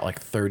like I got like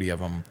 30 of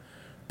them,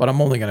 but I'm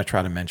only going to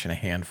try to mention a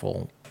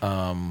handful.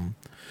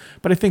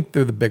 But I think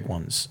they're the big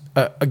ones.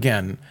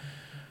 Again,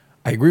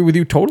 I agree with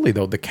you totally,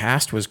 though. The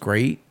cast was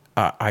great.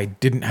 I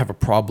didn't have a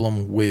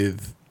problem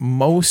with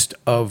most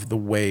of the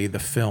way the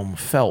film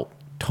felt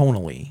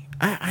tonally.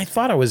 I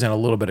thought I was in a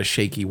little bit of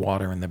shaky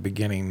water in the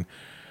beginning,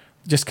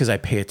 just because I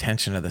pay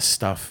attention to this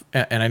stuff,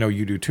 and I know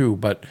you do too,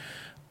 but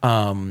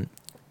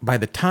by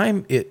the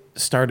time it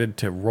started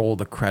to roll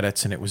the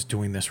credits and it was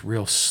doing this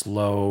real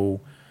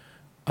slow,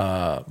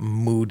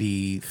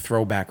 moody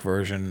throwback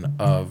version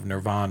of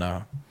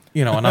Nirvana,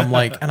 you know, and I'm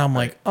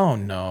like, oh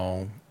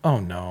no, oh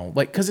no,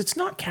 like, because it's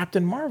not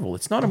Captain Marvel.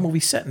 It's not a movie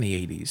set in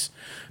the 80s.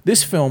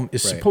 This film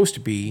is Right. supposed to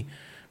be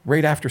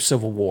right after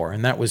Civil War,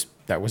 and that was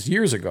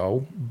years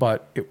ago,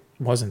 but it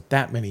wasn't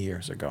that many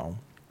years ago.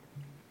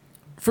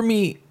 For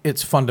me,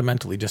 it's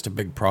fundamentally just a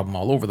big problem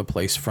all over the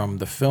place, from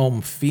the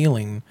film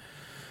feeling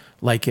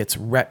like it's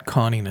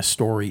retconning a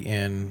story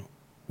in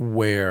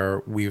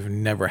where we've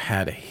never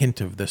had a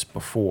hint of this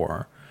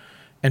before.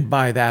 And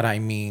by that, I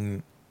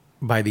mean,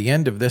 by the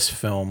end of this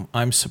film,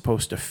 I'm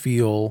supposed to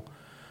feel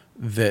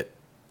that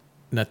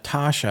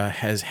Natasha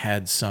has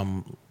had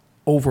some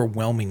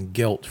overwhelming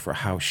guilt for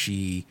how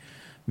she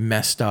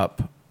messed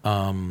up.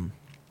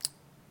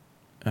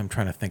 I'm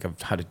trying to think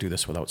of how to do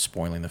this without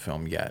spoiling the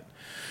film yet.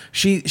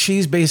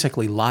 She's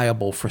basically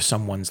liable for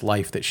someone's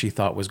life that she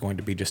thought was going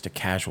to be just a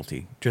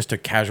casualty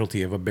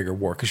of a bigger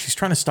war, because she's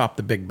trying to stop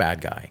the big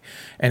bad guy.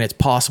 And it's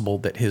possible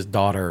that his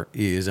daughter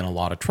is in a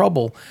lot of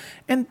trouble.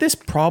 And this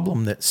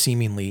problem that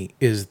seemingly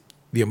is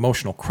the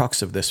emotional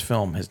crux of this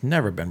film has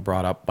never been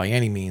brought up by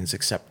any means,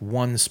 except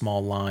one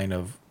small line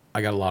of,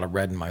 I got a lot of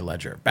red in my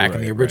ledger, back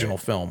in the original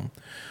film.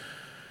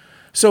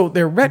 So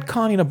they're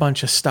retconning a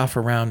bunch of stuff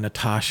around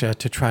Natasha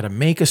to try to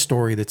make a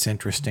story that's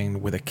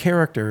interesting with a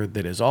character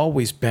that has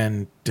always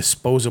been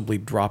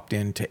disposably dropped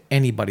into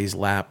anybody's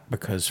lap,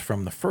 because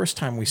from the first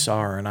time we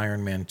saw her in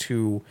Iron Man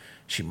 2,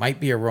 she might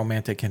be a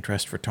romantic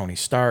interest for Tony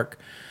Stark.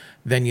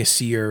 Then you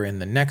see her in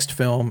the next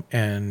film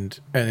and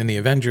in the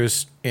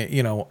Avengers,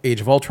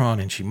 Age of Ultron,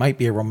 and she might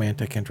be a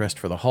romantic interest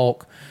for the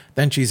Hulk.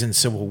 Then she's in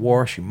Civil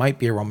War. She might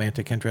be a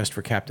romantic interest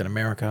for Captain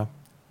America.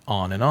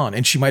 On and on.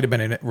 And she might have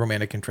been a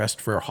romantic interest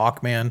for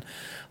Hawkman.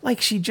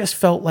 Like, she just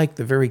felt like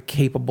the very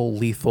capable,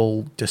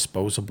 lethal,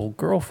 disposable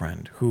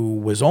girlfriend who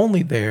was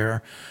only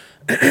there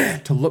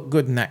to look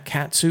good in that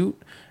cat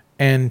suit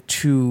and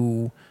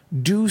to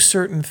do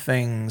certain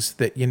things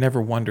that you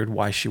never wondered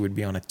why she would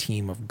be on a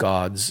team of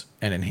gods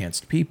and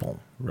enhanced people.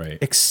 Right.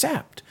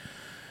 Except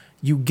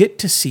you get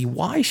to see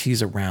why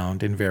she's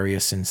around in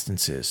various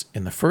instances.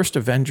 In the first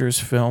Avengers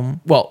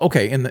film,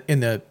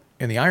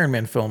 in the Iron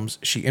Man films,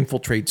 she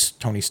infiltrates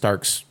Tony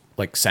Stark's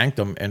like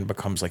sanctum and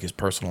becomes like his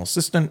personal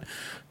assistant.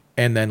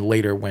 And then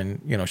later,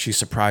 when she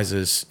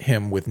surprises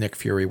him with Nick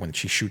Fury when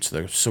she shoots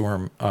the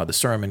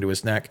serum into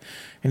his neck,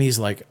 and he's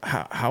like,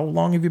 "How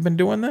long have you been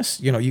doing this?"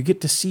 You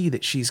get to see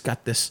that she's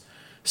got this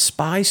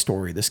spy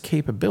story, this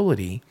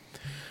capability.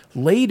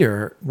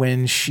 Later,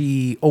 when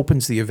she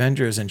opens the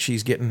Avengers and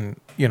she's getting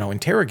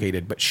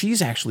interrogated, but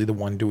she's actually the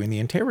one doing the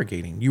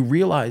interrogating. You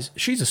realize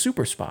she's a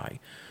super spy.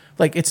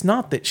 Like, it's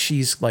not that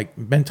she's like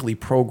mentally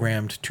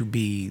programmed to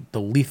be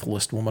the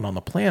lethalest woman on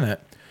the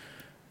planet.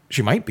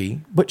 She might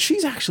be, but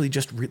she's actually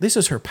this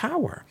is her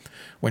power.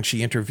 When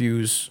she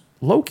interviews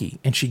Loki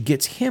and she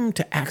gets him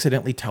to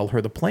accidentally tell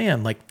her the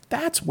plan, like,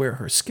 that's where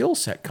her skill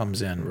set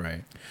comes in.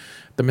 Right.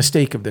 The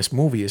mistake of this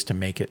movie is to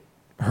make it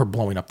her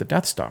blowing up the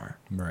Death Star.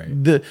 Right.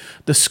 The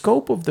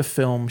scope of the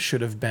film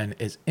should have been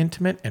as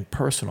intimate and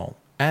personal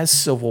as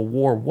Civil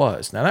War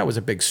was. Now, that was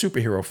a big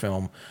superhero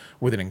film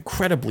with an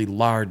incredibly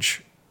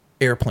large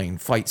airplane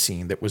fight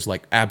scene that was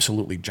like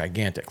absolutely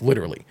gigantic,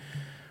 literally.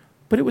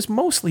 But it was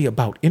mostly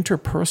about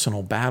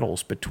interpersonal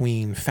battles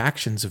between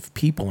factions of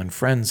people and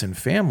friends and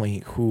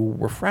family who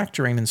were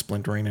fracturing and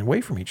splintering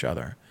away from each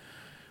other.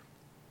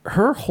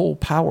 Her whole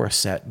power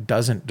set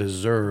doesn't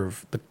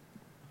deserve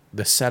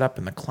the setup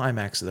and the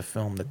climax of the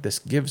film that this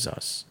gives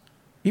us,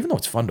 even though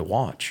it's fun to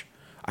watch.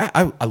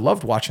 I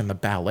loved watching the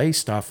ballet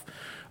stuff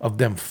of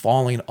them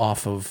falling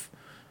off of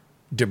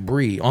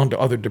debris onto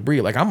other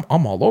debris. Like, I'm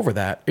all over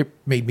that. It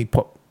made me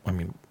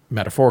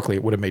metaphorically,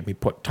 it would have made me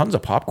put tons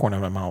of popcorn in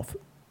my mouth.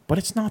 But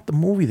it's not the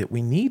movie that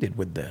we needed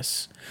with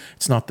this.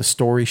 It's not the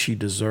story she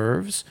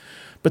deserves.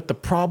 But the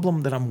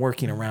problem that I'm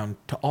working around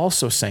to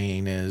also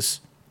saying is,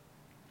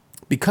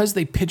 because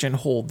they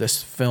pigeonholed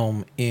this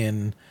film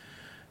in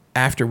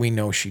after we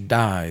know she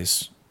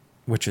dies,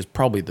 which is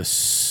probably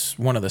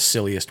one of the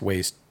silliest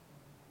ways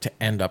to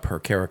end up her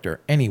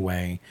character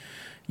anyway,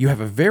 you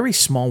have a very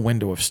small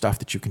window of stuff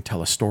that you can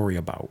tell a story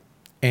about.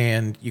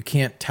 And you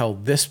can't tell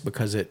this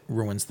because it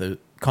ruins the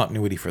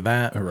continuity for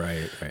that.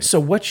 Right. So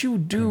what you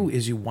do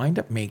is you wind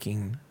up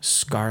making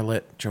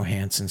Scarlett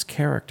Johansson's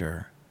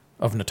character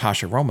of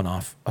Natasha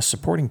Romanoff a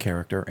supporting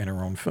character in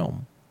her own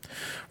film.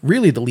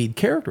 Really, the lead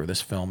character of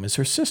this film is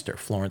her sister,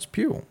 Florence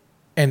Pugh.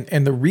 And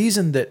the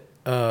reason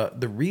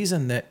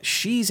that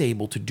she's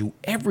able to do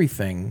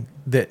everything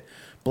that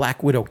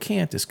Black Widow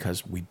can't is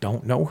because we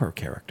don't know her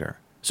character.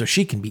 So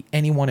she can be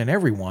anyone and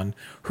everyone.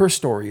 Her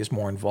story is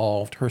more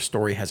involved. Her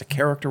story has a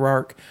character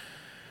arc.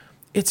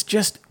 It's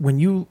just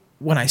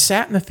when I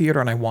sat in the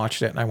theater and I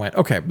watched it and I went,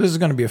 okay, this is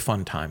going to be a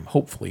fun time.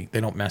 Hopefully they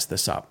don't mess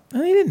this up.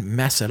 And they didn't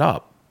mess it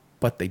up,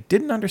 but they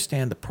didn't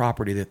understand the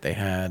property that they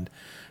had.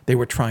 They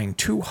were trying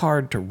too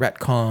hard to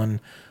retcon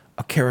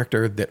a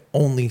character that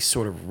only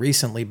sort of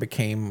recently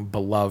became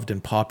beloved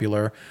and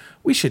popular.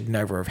 We should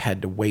never have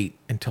had to wait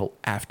until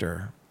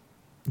after,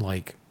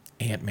 like,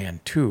 Ant-Man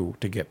 2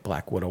 to get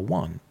Black Widow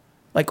 1.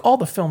 Like, all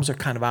the films are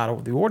kind of out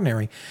of the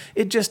ordinary.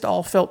 It just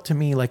all felt to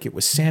me like it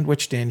was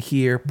sandwiched in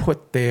here,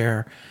 put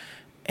there,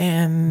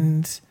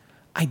 And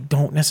I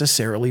don't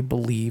necessarily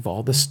believe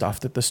all the stuff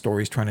that the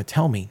story's trying to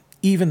tell me.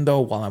 Even though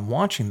while I'm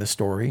watching the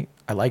story,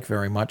 I like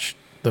very much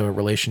the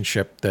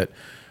relationship that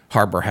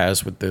Harbor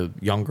has with the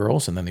young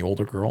girls and then the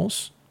older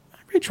girls.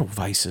 Rachel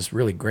Weisz is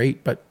really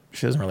great, but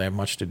she doesn't really have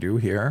much to do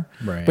here.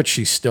 Right. But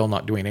she's still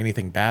not doing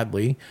anything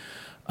badly.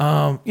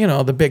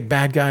 The big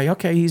bad guy,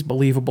 okay, he's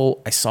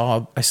believable. I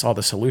saw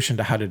the solution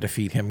to how to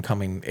defeat him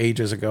coming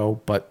ages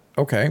ago, but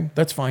okay,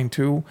 that's fine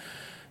too.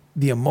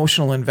 The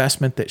emotional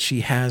investment that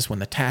she has when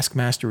the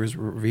Taskmaster is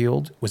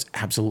revealed was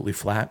absolutely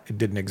flat. It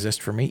didn't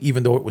exist for me,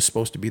 even though it was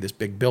supposed to be this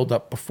big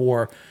buildup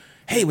before,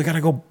 hey, we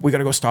gotta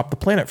go stop the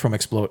planet from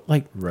exploding.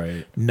 Like,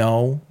 Right.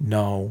 no.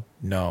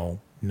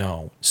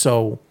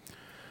 So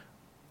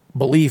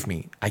believe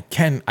me, I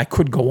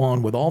could go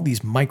on with all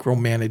these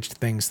micromanaged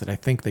things that I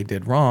think they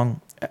did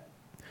wrong.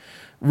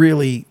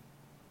 Really,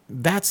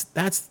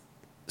 that's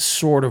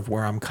sort of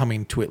where I'm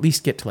coming to at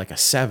least get to like a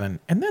 7.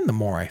 And then the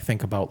more I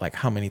think about like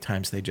how many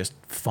times they just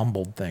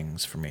fumbled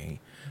things for me,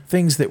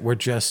 things that were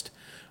just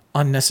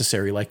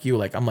unnecessary, like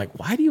I'm like,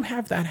 why do you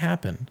have that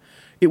happen?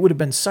 It would have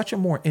been such a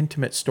more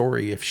intimate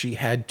story if she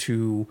had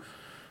to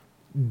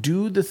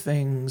do the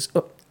things.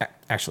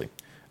 Actually,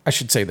 I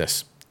should say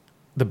this.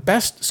 The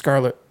best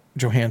Scarlett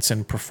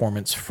Johansson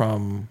performance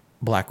from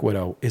Black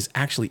Widow is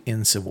actually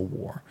in Civil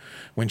War,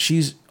 when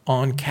she's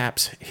on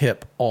Cap's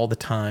hip all the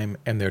time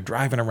and they're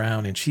driving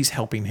around and she's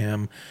helping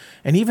him.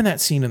 And even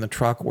that scene in the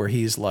truck where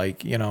he's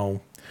like,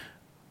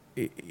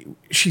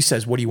 she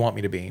says, what do you want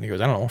me to be? And he goes,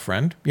 I don't know,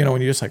 friend. And you're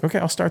just like, okay,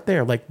 I'll start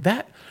there. Like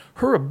that,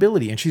 her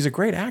ability, and she's a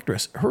great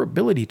actress, her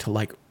ability to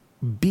like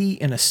be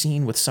in a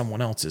scene with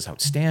someone else is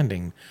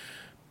outstanding.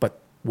 But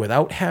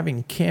without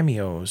having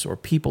cameos or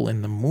people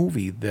in the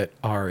movie that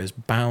are as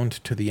bound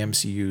to the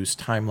MCU's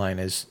timeline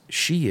as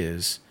she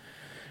is,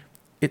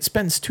 it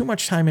spends too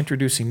much time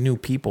introducing new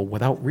people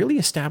without really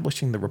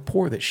establishing the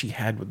rapport that she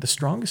had with the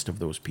strongest of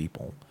those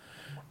people.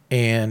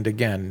 And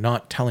again,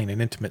 not telling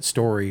an intimate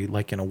story,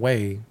 like in a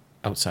way,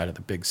 outside of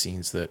the big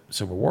scenes that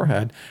Civil War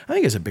had, I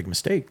think is a big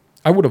mistake.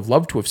 I would have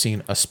loved to have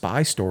seen a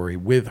spy story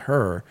with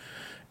her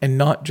and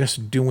not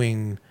just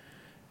doing,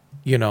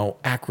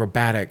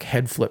 acrobatic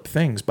head flip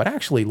things, but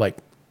actually like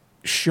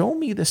show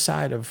me the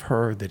side of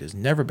her that has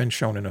never been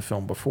shown in a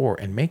film before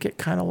and make it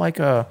kind of like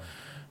a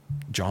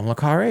John le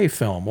Carré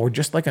film or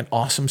just like an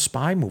awesome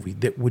spy movie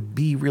that would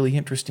be really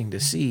interesting to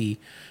see,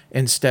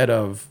 instead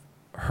of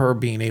her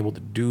being able to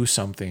do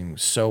something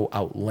so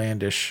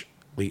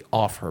outlandishly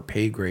off her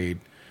pay grade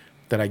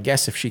that I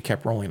guess if she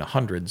kept rolling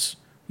hundreds,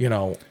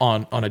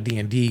 on a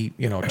D&D,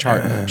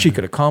 chart, she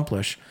could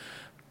accomplish.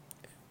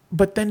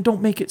 But then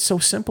don't make it so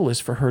simple as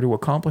for her to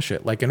accomplish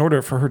it. Like in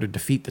order for her to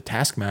defeat the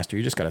Taskmaster,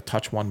 you just got to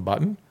touch one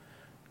button.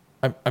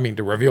 I mean,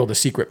 to reveal the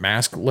secret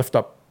mask, lift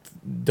up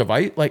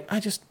device. Like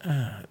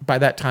by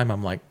that time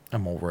I'm like,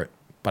 I'm over it.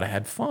 But I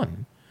had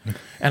fun.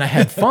 And I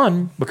had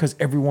fun because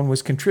everyone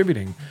was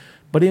contributing.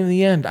 But in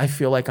the end, I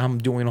feel like I'm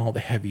doing all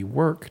the heavy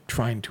work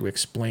trying to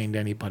explain to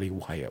anybody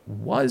why it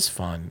was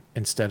fun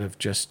instead of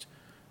just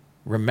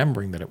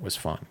remembering that it was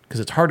fun. Because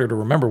it's harder to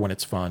remember when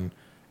it's fun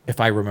if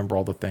I remember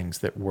all the things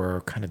that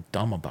were kind of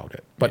dumb about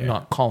it, but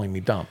not calling me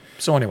dumb.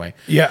 So anyway,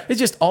 it's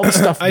just all the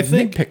stuff that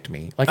nitpicked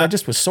me. Like I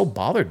just was so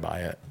bothered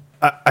by it.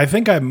 I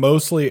think I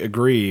mostly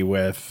agree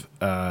with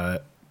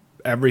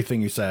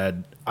everything you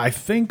said. I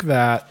think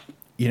that,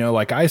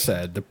 like I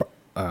said,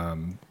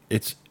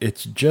 it's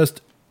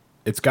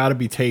got to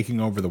be taking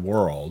over the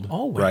world.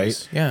 Always,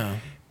 right? Yeah.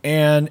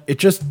 And it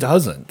just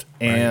doesn't.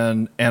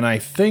 Right. And I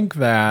think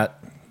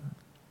that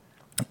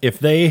if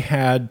they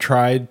had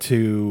tried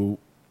to,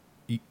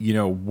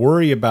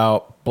 worry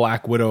about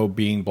Black Widow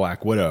being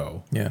Black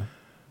Widow,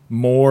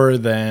 more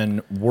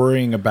than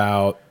worrying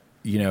about,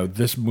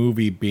 this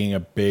movie being a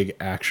big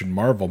action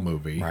Marvel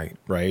movie,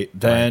 right?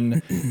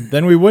 Then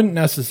we wouldn't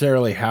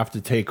necessarily have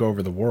to take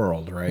over the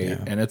world, right?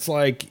 Yeah. And it's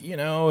like,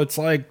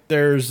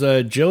 there's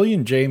a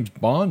jillion James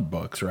Bond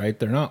books, right?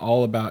 They're not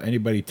all about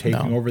anybody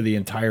taking over the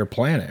entire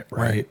planet,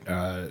 right?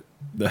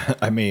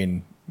 I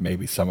mean,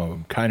 maybe some of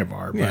them kind of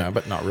are,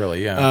 but not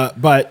really,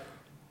 but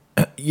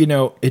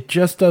it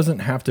just doesn't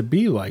have to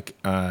be like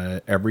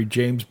every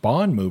James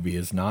Bond movie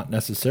is not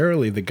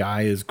necessarily the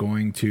guy is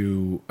going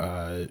to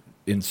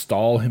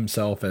install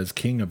himself as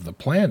king of the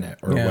planet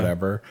or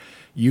whatever.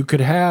 You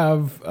could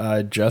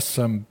have just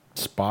some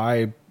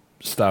spy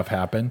stuff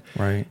happen.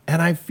 Right.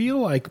 And I feel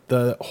like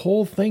the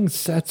whole thing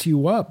sets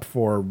you up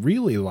for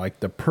really like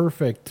the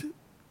perfect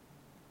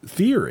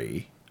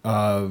theory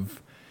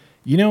of,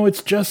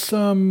 it's just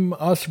some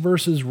us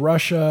versus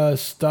Russia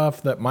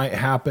stuff that might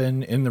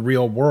happen in the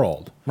real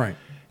world. Right.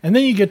 And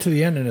then you get to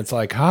the end and it's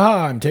like,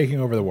 I'm taking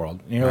over the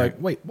world. And you're like,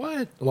 wait,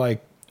 what?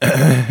 Like,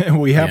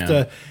 we have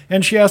to,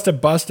 and she has to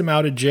bust him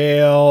out of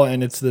jail.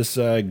 And it's this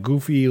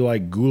goofy,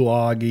 like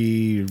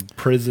gulaggy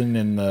prison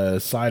in the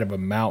side of a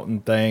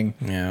mountain thing.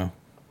 Yeah.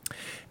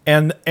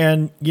 And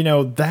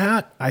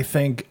that I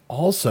think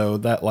also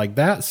that like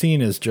that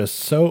scene is just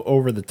so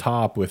over the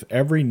top with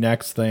every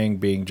next thing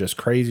being just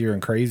crazier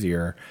and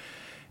crazier.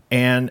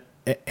 And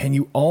and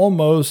you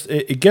almost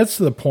it gets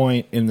to the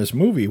point in this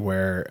movie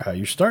where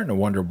you're starting to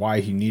wonder why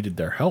he needed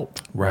their help,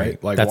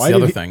 right? Like, that's why the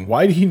other did thing.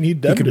 Why did he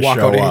need them He could to walk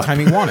show out up? anytime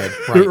he wanted.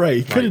 Right. Right.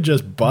 He could have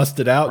just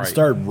busted out and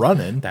started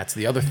running. That's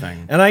the other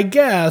thing. And I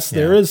guess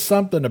there is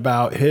something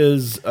about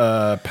his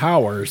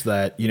powers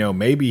that,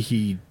 maybe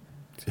he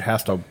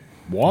has to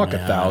walk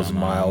 1,000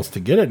 miles to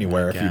get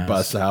anywhere if he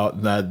busts out,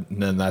 and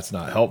then that's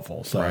not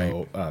helpful.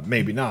 So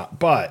maybe not.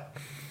 But,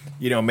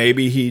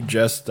 maybe he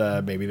just,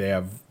 maybe they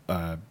have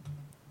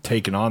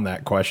taken on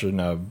that question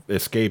of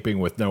escaping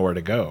with nowhere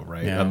to go,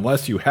 right? Yeah.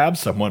 Unless you have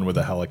someone with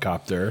a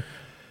helicopter,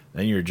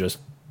 then you're just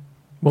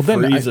then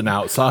freezing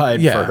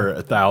outside for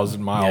a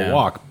 1,000-mile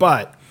walk.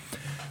 But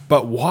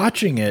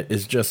watching it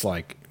is just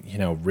like,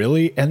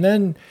 really? And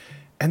then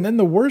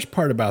the worst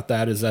part about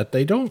that is that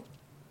they don't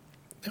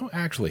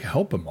actually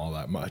help him all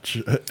that much,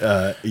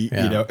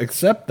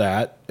 except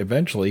that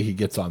eventually he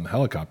gets on the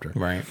helicopter.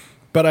 Right.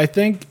 But I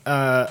think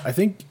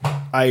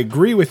I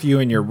agree with you,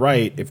 and you're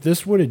right. If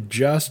this would have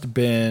just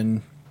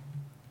been,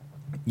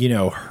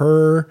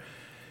 her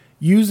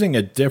using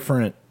a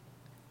different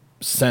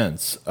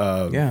sense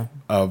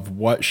of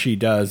what she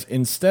does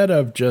instead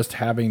of just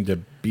having to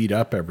beat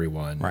up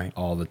everyone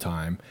all the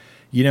time.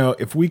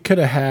 If we could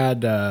have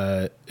had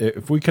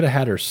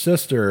her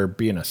sister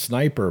being a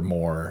sniper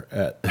more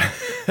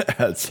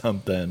at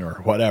something or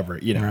whatever,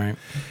 Right.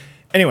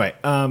 Anyway,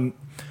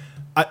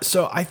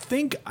 so I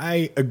think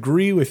I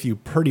agree with you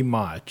pretty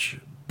much,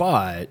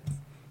 but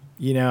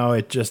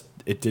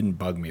it didn't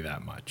bug me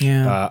that much.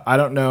 Yeah. I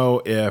don't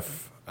know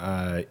if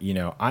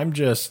I'm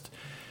just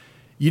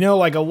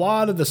like a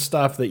lot of the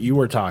stuff that you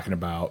were talking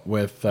about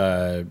with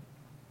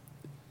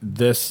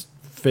this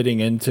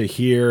fitting into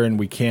here, and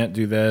we can't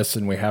do this,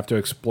 and we have to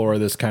explore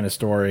this kind of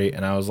story.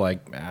 And I was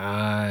like,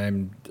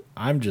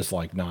 I'm just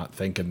like not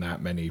thinking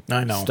that many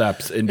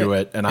steps into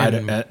it, and I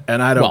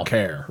don't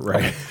care,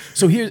 right? Okay.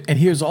 So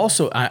here's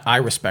also I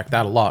respect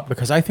that a lot,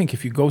 because I think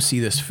if you go see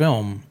this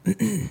film,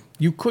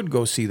 you could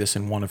go see this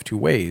in one of two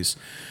ways.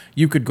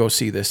 You could go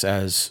see this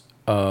as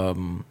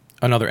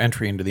another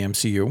entry into the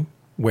MCU,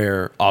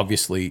 where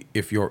obviously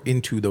if you're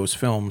into those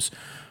films,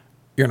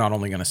 you're not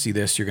only going to see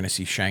this, you're going to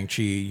see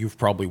Shang-Chi. You've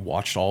probably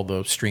watched all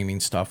the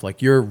streaming stuff.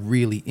 Like, you're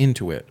really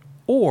into it.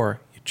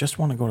 Or you just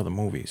want to go to the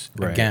movies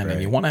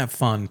and you want to have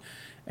fun.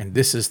 And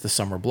this is the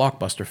summer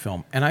blockbuster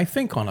film. And I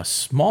think on a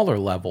smaller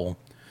level,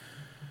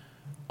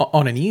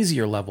 on an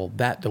easier level,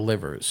 that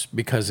delivers,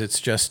 because it's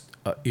just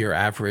your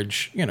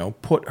average,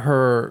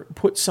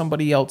 put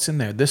somebody else in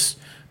there. This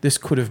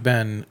could have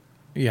been,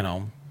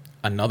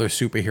 another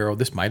superhero.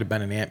 This might have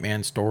been an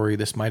Ant-Man story.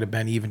 This might have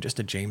been even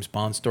just a James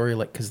Bond story.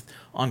 Like, because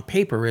on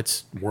paper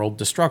it's world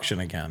destruction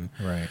again.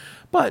 Right.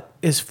 But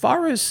as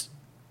far as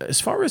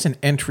an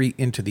entry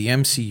into the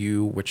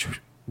MCU,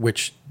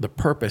 which the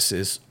purpose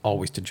is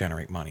always to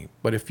generate money.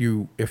 But if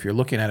you're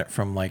looking at it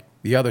from like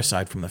the other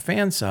side, from the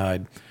fan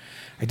side,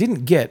 I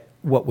didn't get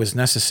what was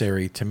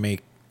necessary to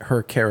make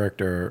her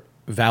character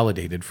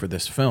validated for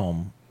this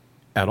film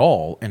at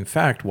all. In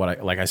fact,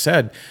 like I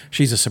said,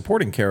 she's a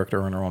supporting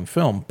character in her own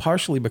film,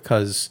 partially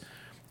because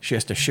she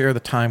has to share the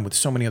time with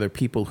so many other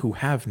people who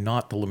have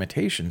not the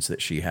limitations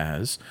that she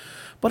has,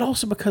 but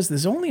also because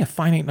there's only a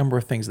finite number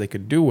of things they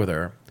could do with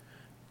her.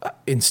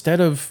 Instead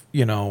of,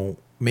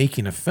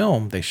 making a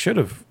film, they should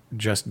have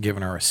just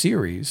given her a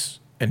series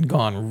and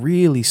gone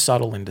really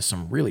subtle into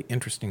some really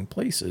interesting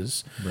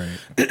places. Right.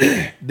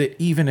 That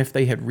even if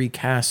they had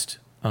recast,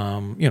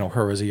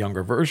 her as a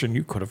younger version,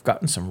 you could have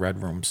gotten some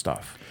Red Room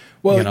stuff.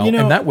 Well,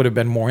 and that would have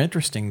been more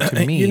interesting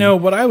to me.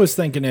 What I was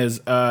thinking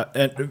is,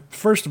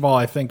 first of all,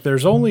 I think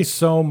there's only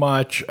so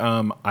much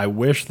I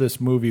wish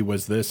this movie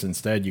was this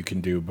instead you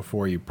can do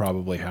before you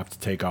probably have to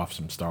take off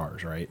some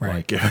stars, right?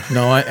 Right. Like,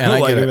 I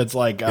get it. If it's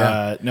like,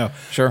 no.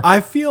 Sure.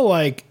 I feel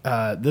like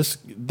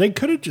they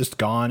could have just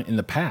gone in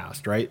the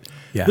past, right?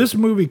 Yeah. This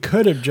movie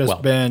could have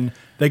just been,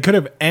 they could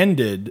have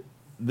ended,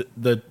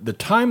 the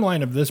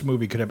timeline of this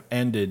movie could have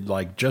ended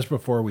like just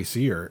before we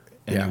see her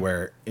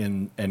anywhere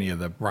in any of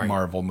the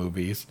Marvel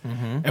movies.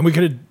 Mm-hmm. And we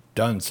could have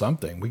done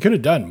something. We could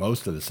have done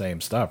most of the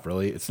same stuff,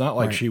 really. It's not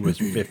like she was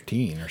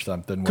 15 or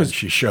something when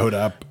she showed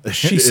up.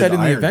 She said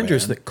in the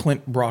Avengers that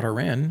Clint brought her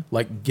in,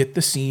 like, get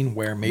the scene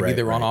where maybe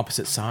they're on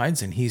opposite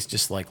sides, and he's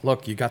just like,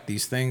 look, you got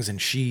these things,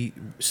 and she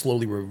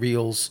slowly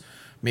reveals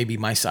maybe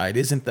my side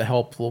isn't the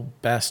helpful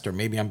best, or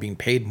maybe I'm being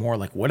paid more,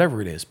 like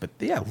whatever it is. But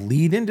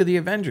lead into the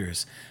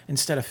Avengers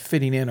instead of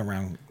fitting in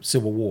around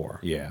Civil War.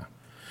 Yeah.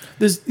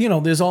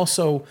 There's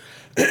also,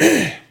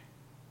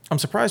 I'm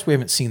surprised we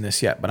haven't seen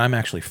this yet, but I'm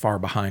actually far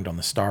behind on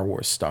the Star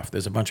Wars stuff.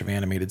 There's a bunch of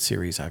animated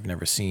series I've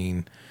never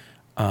seen.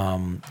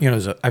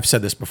 I've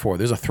said this before.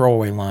 There's a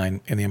throwaway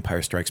line in The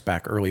Empire Strikes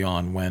Back early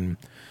on when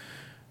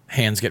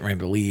Han's getting ready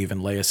to leave,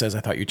 and Leia says, "I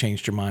thought you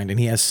changed your mind." And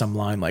he has some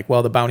line like,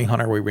 "Well, the bounty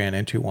hunter we ran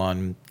into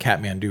on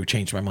Kathmandu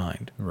changed my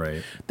mind."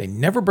 Right. They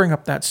never bring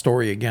up that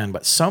story again,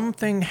 but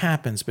something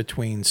happens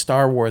between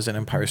Star Wars and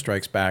Empire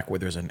Strikes Back where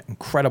there's an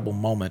incredible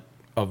moment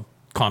of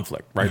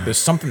conflict, right? There's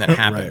something that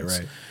happens.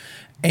 Right.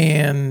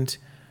 And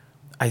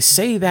I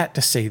say that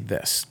to say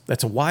this.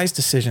 That's a wise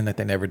decision that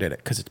they never did it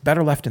because it's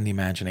better left in the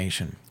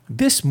imagination.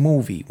 This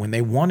movie, when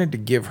they wanted to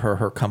give her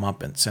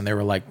comeuppance and they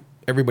were like,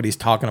 everybody's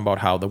talking about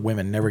how the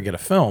women never get a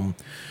film.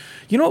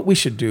 You know what we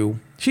should do?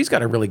 She's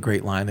got a really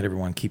great line that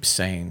everyone keeps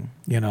saying,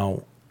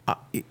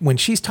 when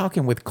she's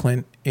talking with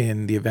Clint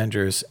in The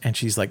Avengers and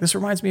she's like, this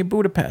reminds me of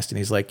Budapest. And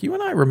he's like, you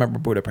and I remember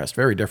Budapest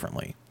very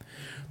differently.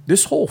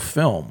 This whole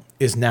film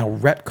is now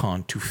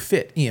retconned to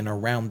fit in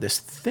around this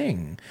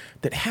thing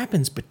that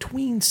happens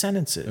between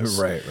sentences.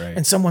 Right.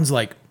 And someone's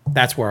like,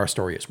 that's where our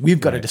story is.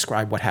 We've got to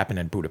describe what happened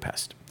in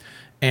Budapest.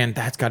 And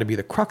that's got to be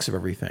the crux of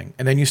everything.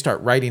 And then you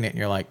start writing it and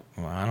you're like,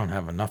 well, I don't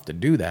have enough to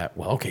do that.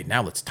 Well, okay,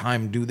 now let's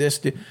do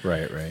this.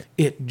 Right.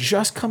 It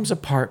just comes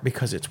apart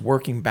because it's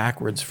working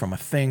backwards from a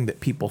thing that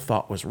people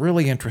thought was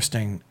really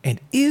interesting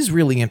and is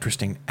really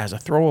interesting as a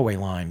throwaway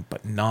line,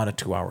 but not a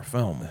 2-hour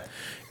film.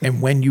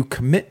 And when you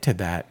commit to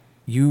that,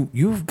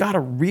 you've got to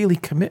really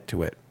commit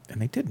to it.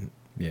 And they didn't.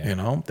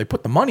 Yeah. They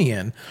put the money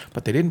in,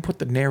 but they didn't put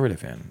the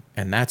narrative in.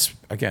 And that's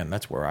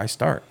where I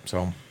start.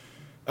 So...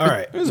 All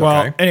right.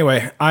 Well, okay.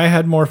 Anyway, I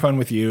had more fun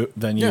with you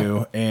than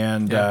you,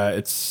 and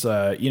it's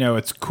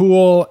it's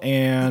cool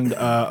and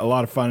a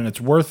lot of fun, and it's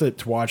worth it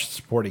to watch the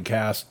supporting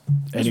cast.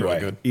 Anyway,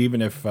 really good.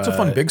 Even if it's a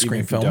fun big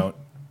screen film.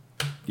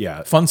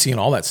 Fun seeing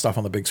all that stuff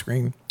on the big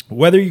screen.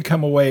 Whether you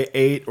come away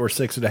 8 or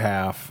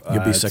 6.5,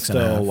 you'll be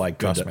 6.5. Like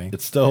trust me,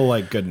 it's still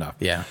like good enough.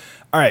 Yeah.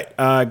 All right,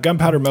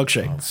 Gunpowder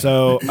Milkshake. Okay.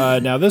 So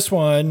now this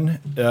one,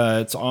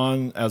 it's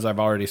on, as I've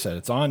already said,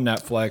 it's on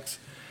Netflix.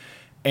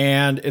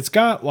 And it's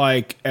got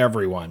like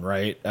everyone,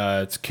 right?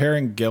 It's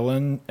Karen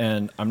Gillan,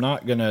 and I'm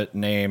not gonna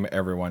name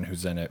everyone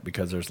who's in it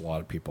because there's a lot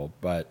of people,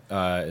 but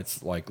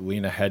it's like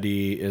Lena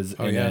Headey is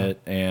in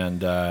it, and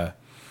Paul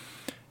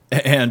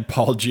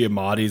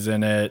Giamatti's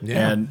in it,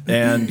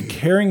 and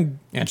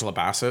Karen Angela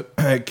Bassett,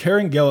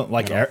 Karen Gillan,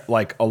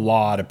 like a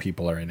lot of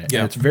people are in it. Yeah,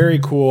 and it's very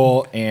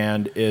cool,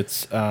 and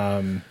it's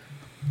like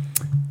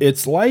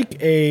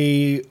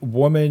a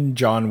woman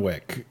John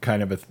Wick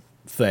kind of a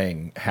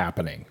thing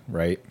happening,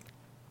 right?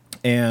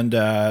 And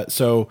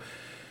so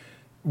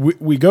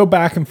we go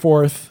back and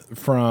forth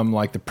from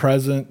like the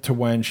present to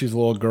when she's a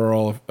little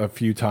girl a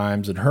few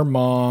times, and her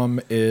mom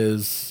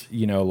is,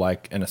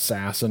 like an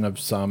assassin of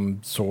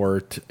some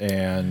sort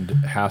and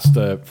has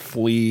to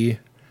flee.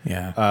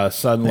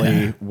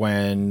 Suddenly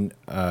when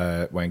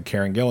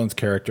Karen Gillan's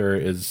character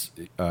is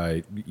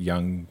a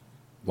young,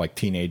 like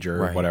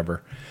teenager or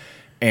whatever,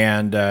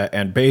 and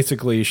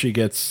basically she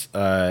gets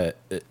her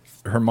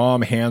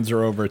mom hands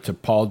her over to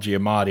Paul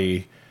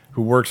Giamatti,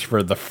 who works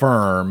for The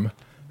Firm,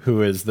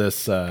 who is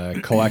this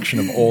collection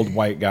of old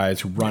white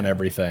guys who run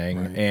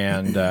everything.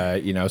 And,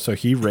 so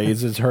he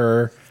raises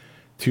her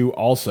to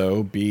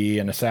also be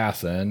an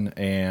assassin.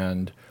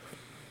 And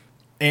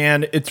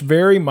it's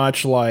very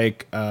much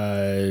like,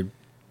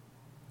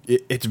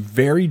 it's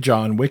very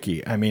John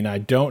Wicky. I mean, I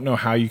don't know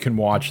how you can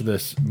watch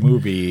this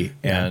movie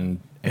and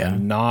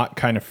not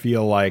kind of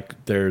feel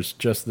like there's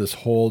just this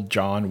whole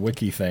John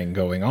Wicky thing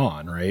going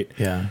on, right?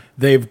 Yeah.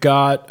 They've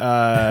got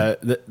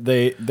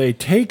they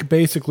take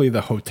basically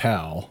the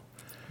hotel,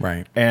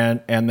 right,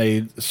 and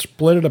they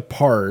split it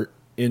apart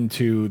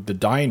into the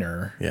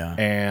diner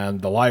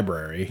and the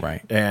library,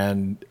 right,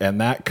 and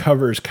that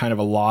covers kind of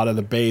a lot of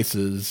the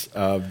bases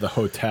of the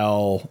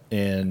hotel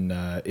in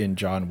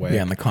John Wick.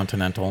 Yeah, and the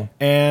Continental.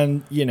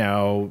 And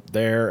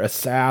they're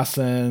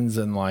assassins,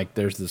 and like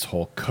there's this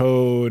whole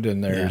code,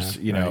 and there's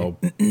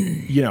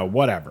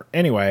whatever.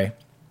 Anyway,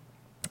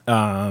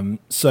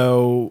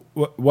 so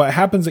what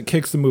happens that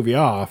kicks the movie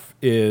off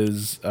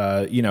is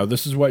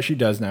this is what she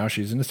does now.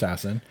 She's an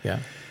assassin. Yeah.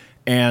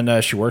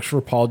 And she works for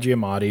Paul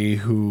Giamatti,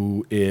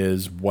 who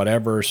is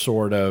whatever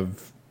sort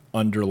of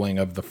underling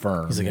of the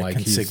firm. He's like a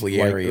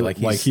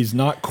consigliere. He's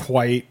not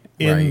quite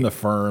in the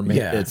firm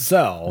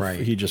itself.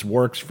 Right. He just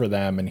works for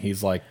them, and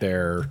he's like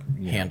their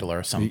handler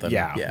or something.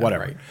 Yeah,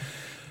 whatever.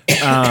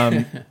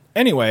 Right.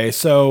 Anyway,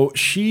 so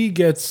she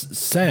gets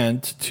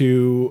sent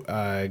to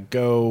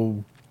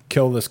go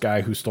kill this guy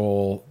who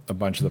stole a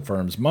bunch of the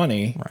firm's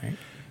money. Right.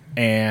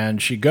 And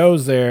she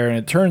goes there, and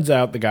it turns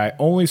out the guy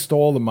only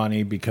stole the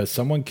money because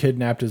someone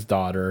kidnapped his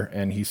daughter,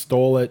 and he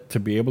stole it to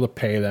be able to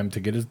pay them to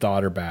get his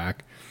daughter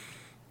back.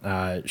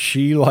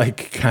 She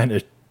like kind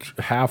of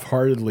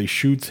half-heartedly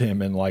shoots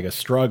him in like a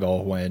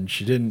struggle when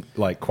she didn't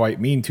like quite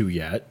mean to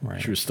yet. Right.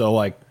 She was still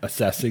like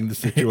assessing the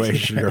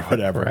situation or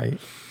whatever. Right.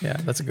 Yeah,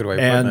 that's a good way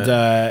of putting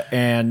it.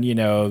 And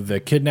the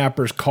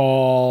kidnappers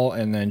call,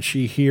 and then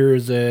she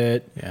hears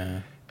it.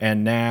 Yeah.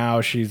 And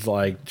now she's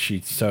like, she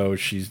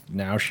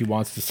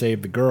wants to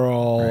save the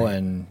girl,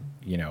 and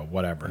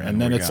whatever. And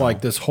then it's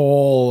like this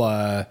whole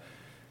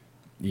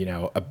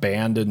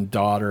abandoned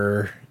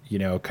daughter,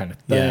 kind of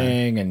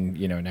thing. Yeah.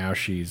 And now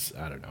she's,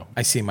 I don't know.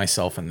 I see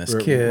myself in this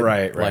kid.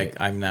 Right. Like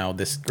I'm now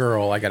this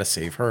girl. I got to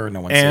save her.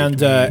 No one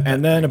saved me.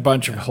 And then a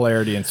bunch of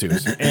hilarity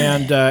ensues.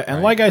 And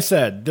like I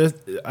said, this,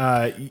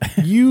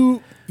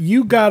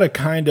 you got to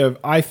kind of,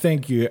 I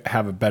think you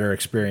have a better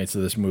experience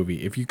of this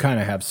movie if you kind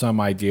of have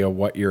some idea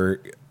what you're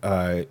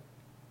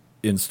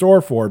in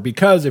store for,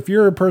 because if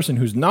you're a person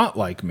who's not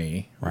like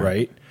me,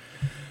 right?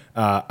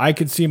 I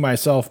could see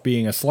myself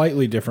being a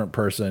slightly different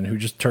person who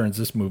just turns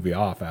this movie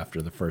off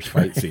after the first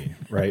fight scene,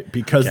 right?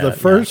 Because the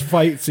first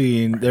fight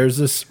scene, there's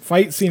this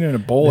fight scene in a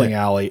bowling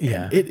alley,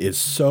 and it is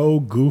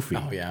so goofy.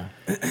 Oh yeah,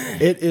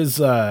 it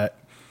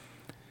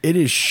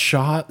is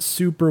shot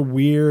super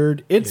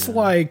weird. It's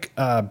like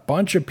a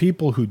bunch of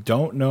people who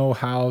don't know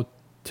how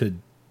to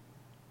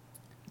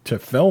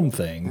film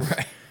things,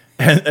 right.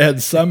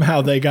 and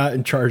somehow they got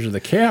in charge of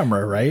the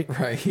camera, right?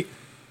 Right.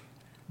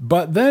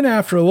 But then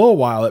after a little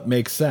while, it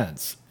makes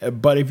sense.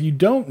 But if you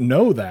don't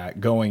know that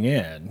going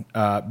in,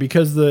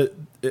 because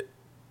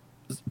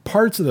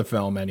parts of the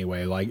film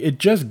anyway, like it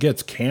just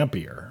gets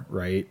campier,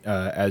 right?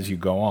 As you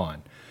go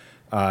on,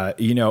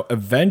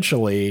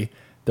 eventually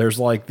there's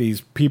like these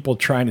people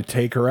trying to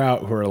take her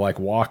out who are like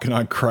walking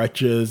on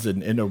crutches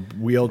and in a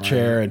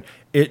wheelchair, and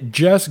it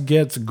just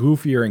gets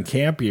goofier and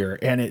campier,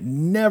 and it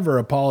never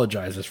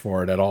apologizes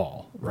for it at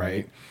all,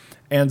 right?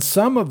 And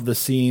some of the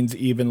scenes,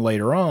 even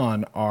later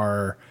on,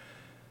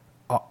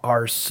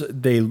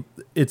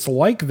 it's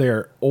like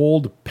they're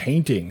old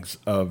paintings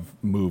of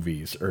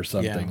movies or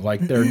something. Yeah.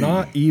 Like they're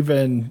not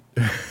even.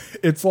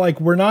 It's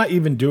like we're not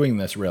even doing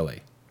this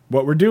really.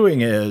 What we're doing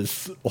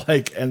is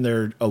like, and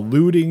they're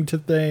alluding to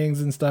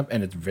things and stuff,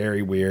 and it's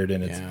very weird,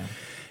 and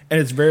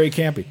it's very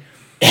campy.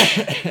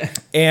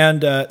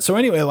 And so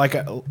anyway, like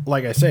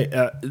I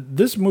say,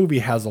 this movie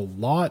has a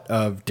lot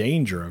of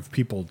danger of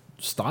people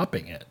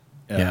stopping it.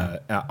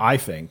 I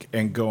think,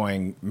 and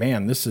going,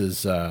 man, this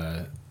is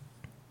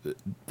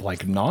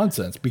like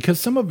nonsense,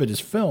 because some of it is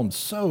filmed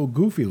so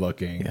goofy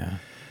looking.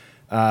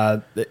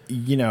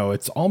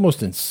 It's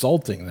almost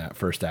insulting, that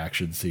first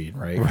action scene,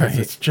 right? 'Cause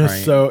it's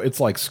just so, it's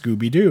like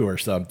Scooby-Doo or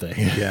something.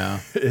 Yeah.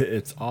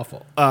 It's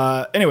awful.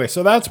 Anyway,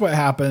 so that's what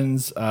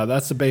happens.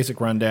 That's the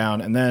basic rundown.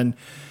 And then,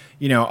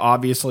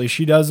 obviously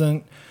she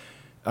doesn't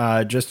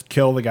just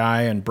kill the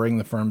guy and bring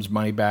the firm's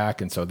money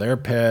back, and so they're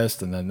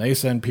pissed, and then they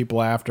send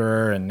people after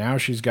her, and now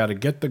she's got to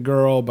get the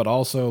girl but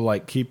also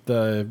like keep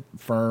the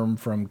firm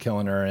from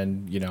killing her.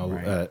 And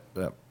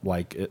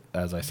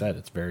as I said,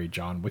 it's very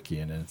John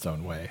Wickian in its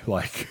own way,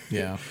 like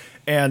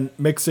and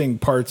mixing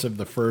parts of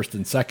the first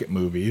and second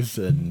movies,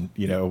 and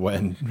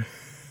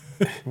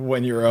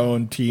when your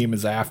own team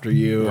is after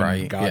you,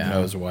 and God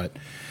knows what.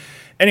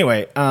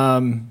 Anyway,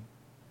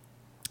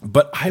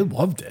 but I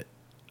loved it.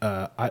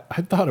 I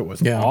thought it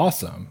was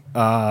awesome.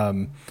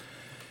 And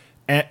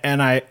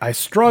I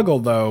struggle,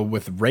 though,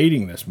 with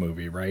rating this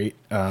movie, right?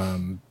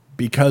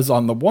 Because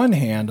on the one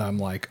hand, I'm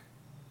like,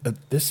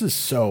 this is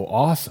so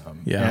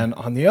awesome. Yeah. And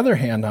on the other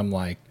hand, I'm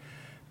like,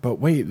 but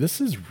wait,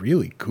 this is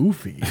really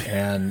goofy.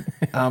 And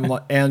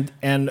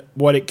and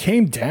what it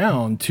came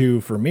down to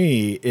for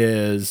me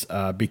is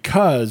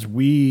because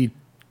we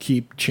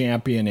keep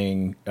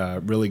championing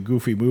really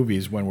goofy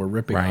movies when we're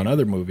ripping on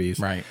other movies.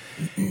 Right.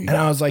 And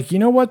I was like, you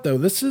know what, though?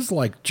 This is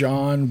like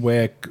John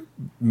Wick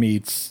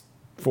meets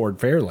Ford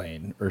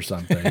Fairlane or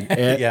something.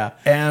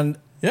 And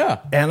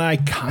And I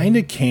kind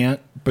of can't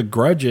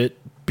begrudge it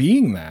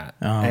being that.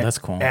 Oh, that's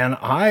cool. And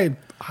I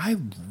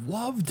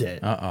loved it.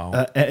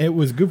 And it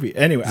was goofy.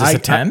 Anyway, is this a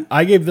 10?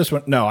 I gave this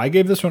one. No, I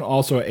gave this one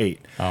also an 8.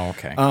 Oh,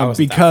 okay.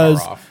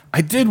 Because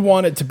I did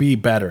want it to be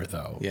better,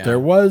 though. Yeah. There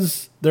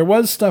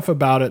was stuff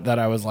about it that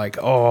I was like,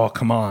 oh,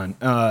 come on.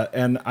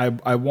 And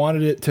I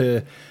wanted it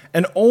to,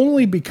 and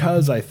only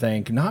because I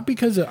think, not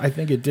because I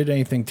think it did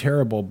anything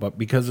terrible, but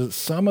because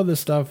some of the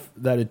stuff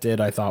that it did,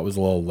 I thought was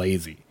a little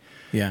lazy.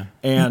 Yeah.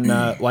 And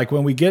like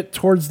when we get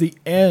towards the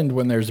end,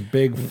 when there's a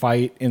big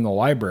fight in the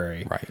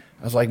library,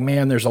 I was like,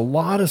 man, there's a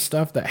lot of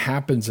stuff that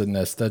happens in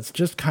this that's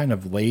just kind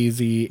of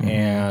lazy,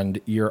 and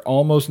you're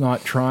almost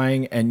not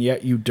trying, and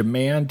yet you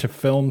demand to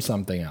film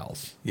something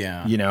else.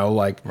 Yeah.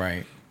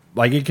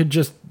 Like it could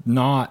just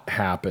not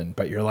happen,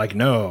 but you're like,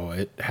 no,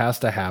 it has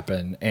to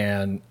happen.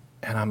 And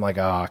I'm like,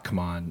 oh, come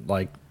on.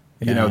 Like,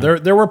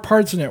 there were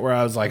parts in it where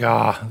I was like,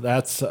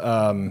 that's,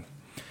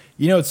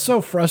 it's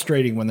so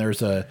frustrating when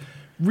there's a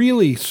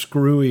really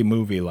screwy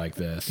movie like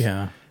this.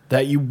 Yeah.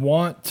 That you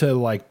want to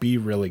like be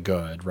really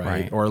good,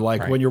 right? Or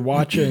like when you're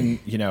watching,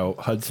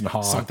 Hudson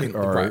Hawk something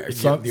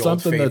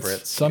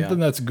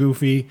that's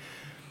goofy,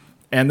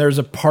 and there's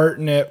a part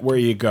in it where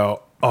you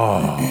go,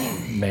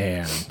 oh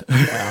man,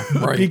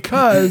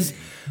 because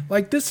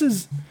like this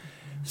is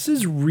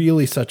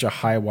really such a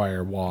high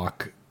wire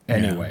walk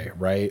anyway,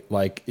 right?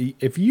 Like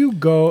if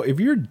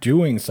you're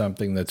doing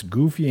something that's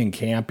goofy and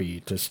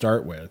campy to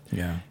start with,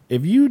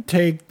 if you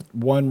take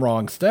one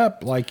wrong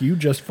step, like you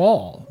just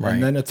fall,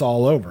 and then it's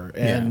all over.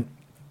 And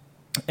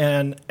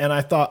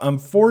I thought,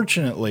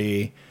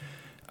 unfortunately,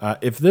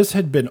 if this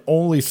had been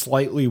only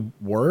slightly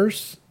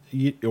worse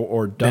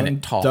or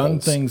done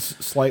things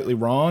slightly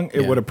wrong,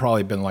 it would have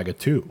probably been like a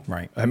 2.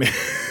 Right. I mean,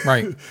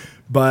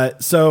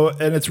 But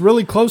and it's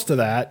really close to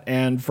that,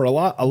 and for a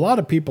lot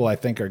of people, I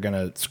think, are going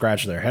to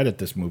scratch their head at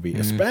this movie,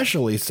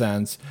 especially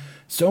since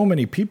so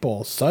many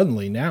people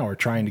suddenly now are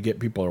trying to get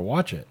people to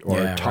watch it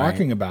or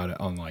talking about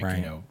it on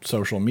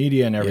social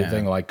media and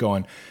everything, like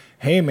going,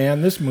 hey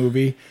man, this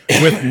movie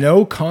with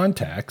no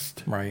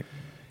context, Right.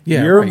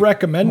 Yeah. you're right,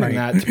 recommending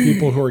right. that to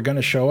people who are going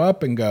to show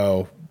up and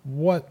go,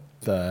 what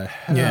the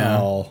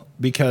hell?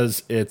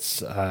 Because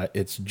it's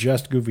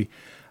just goofy.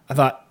 I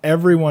thought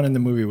everyone in the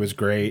movie was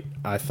great.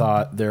 I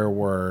thought there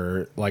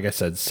were, like I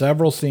said,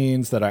 several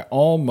scenes that I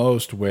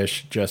almost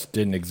wish just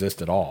didn't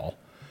exist at all.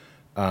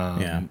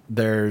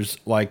 There's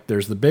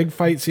the big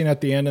fight scene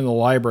at the end in the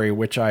library,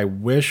 which I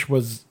wish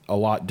was a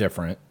lot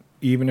different,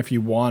 even if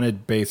you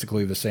wanted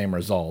basically the same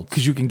results.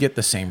 Because you can get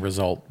the same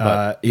result,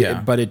 but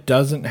But it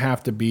doesn't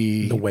have to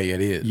be the way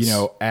it is.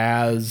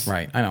 As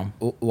Right. I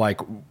know. like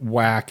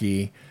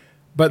wacky.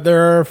 But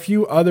there are a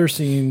few other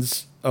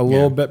scenes a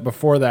little bit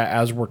before that,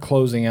 as we're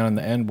closing out on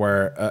the end,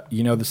 where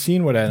the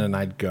scene would end and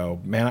I'd go,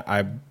 man,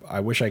 I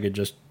wish I could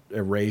just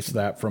erase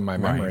that from my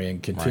memory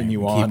and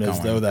continue Right. on Keep as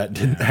going. though that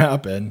didn't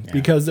happen,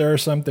 because there are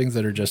some things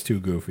that are just too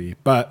goofy.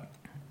 But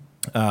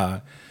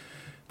the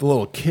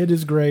little kid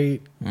is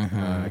great.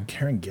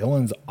 Karen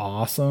Gillan's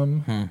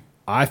awesome.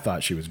 I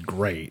thought she was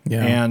great.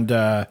 Yeah. And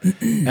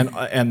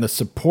the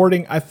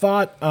supporting, I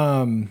thought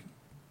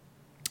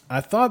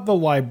the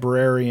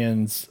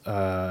librarians,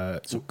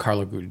 So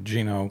Carla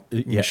Gugino,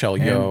 Michelle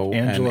Yeoh,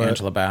 and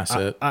Angela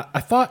Bassett. I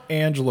thought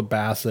Angela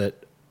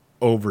Bassett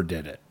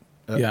overdid it.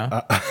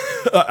 Yeah.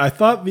 I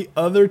thought the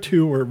other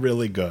two were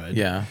really good.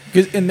 Yeah.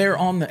 And they're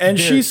on the... And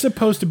they're- she's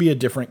supposed to be a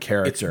different It's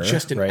character.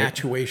 just an right?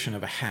 attuation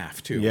of a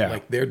half, too. Yeah.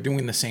 Like, they're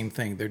doing the same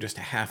thing. They're just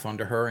a half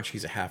under her, and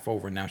she's a half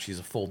over. Now she's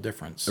a full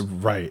difference.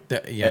 Right.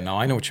 No,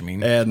 I know what you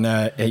mean. And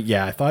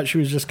I thought she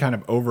was just kind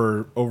of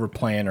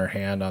overplaying her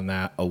hand on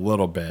that a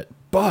little bit.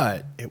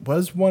 But it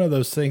was one of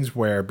those things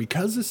where,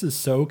 because this is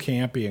so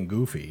campy and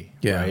goofy,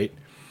 right?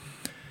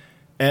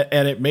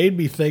 And it made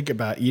me think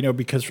about,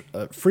 because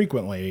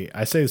frequently,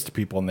 I say this to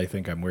people and they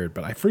think I'm weird,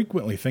 but I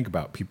frequently think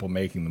about people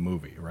making the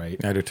movie, right?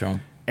 I do,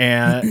 too.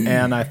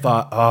 And I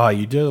thought, oh,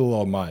 you did a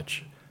little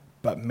much.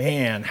 But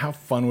man, how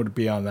fun would it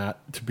be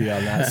to be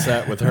on that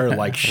set with her?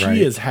 Like, she Right.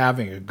 is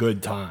having a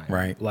good time.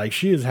 Right. Like,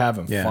 she is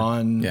having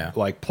fun, Yeah.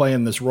 like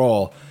playing this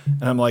role.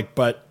 And I'm like,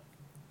 but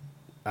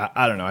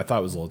I don't know. I thought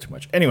it was a little too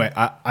much. Anyway,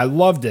 I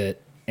loved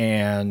it.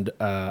 And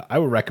I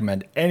would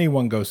recommend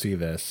anyone go see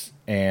this.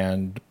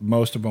 And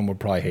most of them would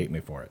probably hate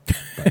me for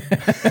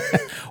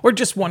it. Or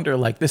just wonder,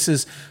 like,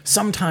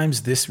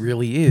 sometimes this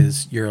really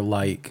is, you're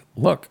like,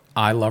 look,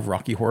 I love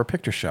Rocky Horror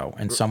Picture Show.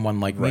 And someone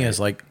like me is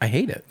like, I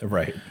hate it.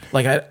 Right.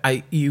 Like,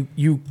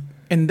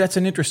 and that's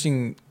an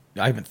interesting,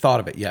 I haven't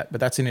thought of it yet,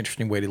 but that's an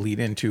interesting way to lead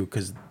into,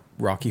 because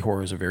Rocky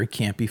Horror is a very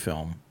campy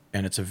film,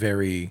 and it's a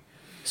very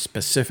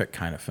specific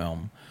kind of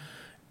film.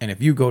 And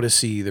if you go to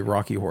see the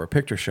Rocky Horror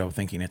Picture Show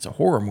thinking it's a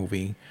horror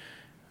movie,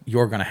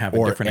 you're going to have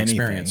a different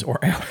experience, or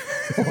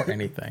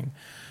anything.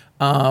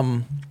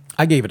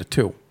 I gave it a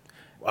 2.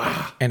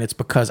 Wow. And it's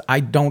because I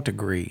don't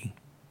agree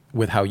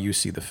with how you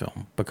see the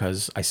film,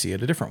 because I see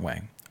it a different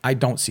way. I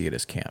don't see it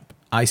as camp.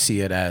 I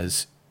see it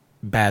as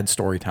bad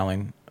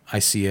storytelling. I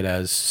see it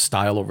as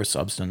style over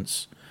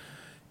substance.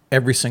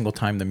 Every single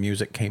time the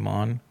music came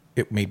on,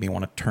 it made me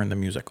want to turn the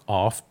music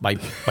off by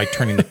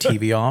turning the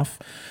TV off.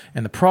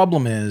 And the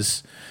problem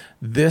is,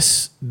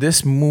 this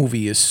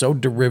movie is so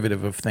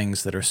derivative of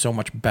things that are so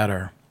much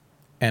better,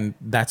 and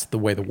that's the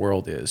way the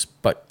world is.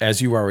 But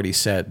as you already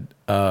said,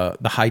 the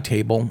High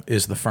Table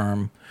is the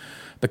firm.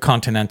 The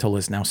Continental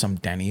is now some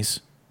Denny's,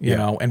 you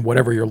know, and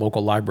whatever your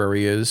local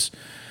library is.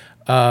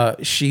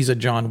 She's a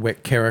John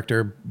Wick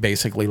character,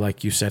 basically,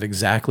 like you said,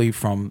 exactly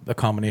from the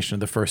combination of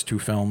the first 2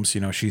 films.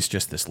 You know, she's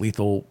just this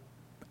lethal,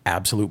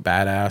 absolute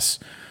badass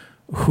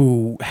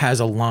who has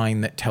a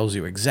line that tells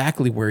you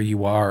exactly where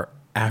you are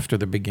after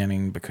the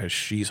beginning, because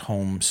she's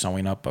home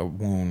sewing up a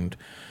wound,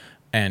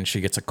 and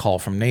she gets a call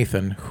from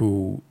Nathan,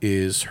 who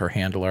is her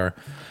handler,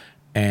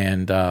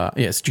 and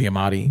it's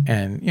Giamatti,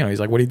 and he's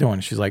like, "What are you doing?"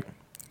 She's like,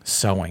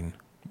 "Sewing,"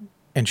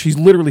 and she's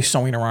literally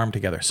sewing her arm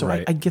together. So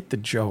Right. I get the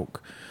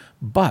joke,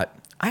 but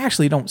I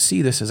actually don't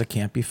see this as a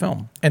campy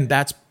film, and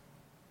that's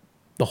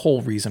the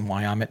whole reason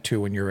why I'm at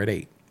 2 and you're at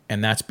 8,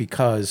 and that's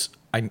because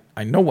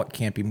I know what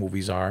campy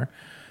movies are.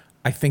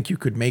 I think you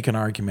could make an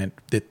argument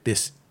that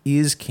this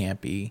is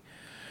campy,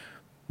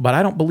 but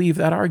I don't believe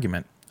that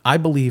argument. I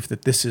believe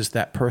that this is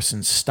that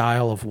person's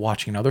style of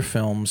watching other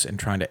films and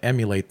trying to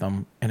emulate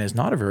them, and is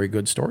not a very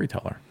good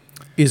storyteller.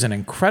 Is an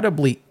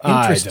incredibly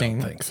interesting. I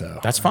don't think so.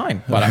 That's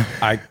fine, but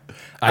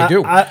I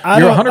do. I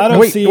You're don't, 100 I don't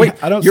wait, see.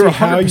 wait, I don't you're see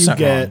how you 100%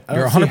 get. wrong. I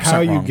You're don't see 100% how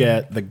you wrong.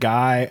 get the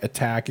guy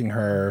attacking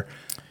her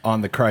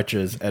on the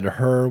crutches and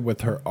her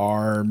with her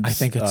arms. I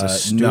think it's a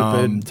stupid-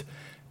 numbed,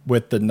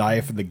 with the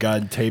knife and the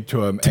gun taped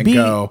to him, and be-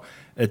 go.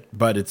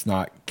 But it's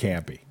not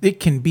campy.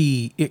 It can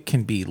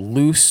be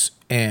loose,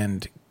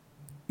 and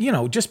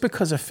just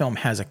because a film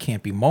has a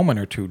campy moment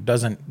or two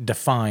doesn't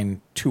define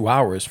 2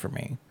 hours for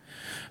me.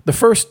 The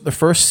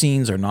first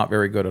scenes are not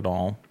very good at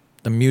all.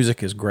 The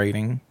music is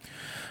grating.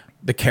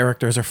 The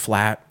characters are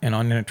flat and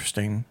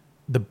uninteresting.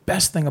 The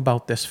best thing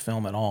about this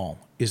film at all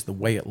is the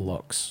way it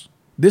looks.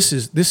 This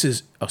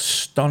is a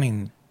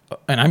stunning,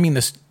 and I mean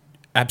this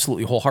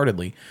absolutely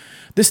wholeheartedly.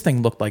 This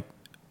thing looked like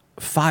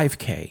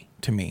 5K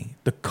to me.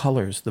 The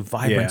colors, the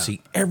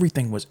vibrancy,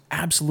 everything was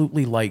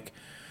absolutely like,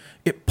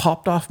 it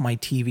popped off my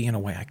TV in a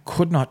way I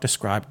could not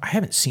describe. I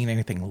haven't seen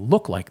anything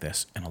look like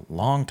this in a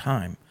long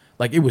time.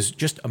 Like, it was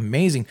just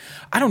amazing.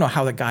 I don't know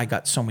how the guy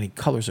got so many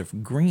colors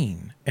of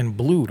green and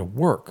blue to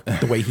work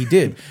the way he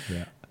did.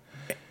 Yeah.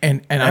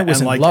 And I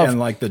was in like, love. And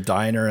like the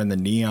diner and the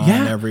neon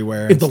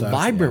everywhere. In And the stuff.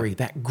 library,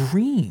 that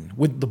green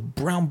with the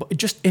brown,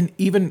 just, and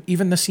even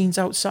the scenes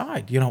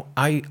outside. You know,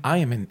 I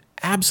am in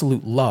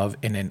absolute love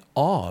and in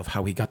awe of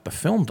how he got the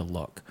film to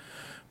look.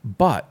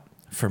 But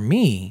for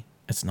me,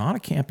 it's not a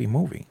campy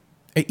movie.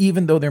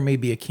 Even though there may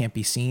be a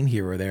campy scene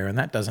here or there, and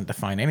that doesn't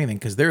define anything,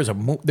 because there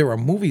are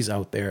movies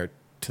out there,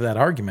 to that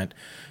argument,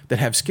 that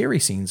have scary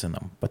scenes in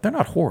them, but they're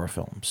not horror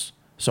films.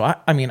 So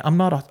I mean, I'm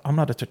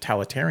not a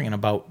totalitarian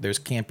about there's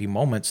campy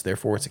moments,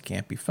 therefore it's a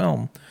campy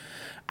film.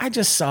 I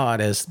just saw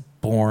it as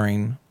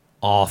boring,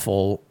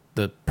 awful.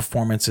 The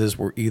performances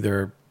were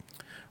either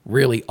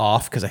really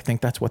off, because I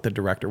think that's what the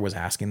director was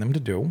asking them to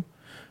do.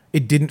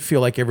 It didn't feel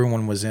like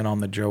everyone was in on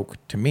the joke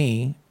to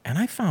me. And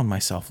I found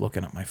myself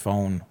looking at my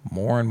phone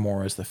more and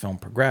more as the film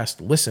progressed,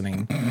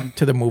 listening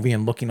to the movie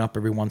and looking up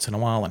every once in a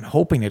while and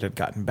hoping it had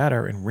gotten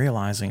better and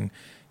realizing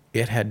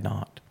it had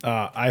not.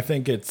 I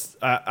think it's.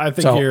 I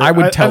think So you're. I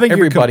would tell think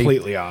everybody- you're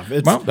completely off.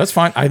 It's, Well, that's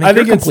fine. I think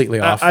you're it's- completely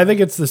off. I think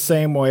it's the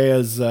same way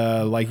as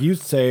like you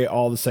say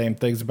all the same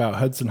things about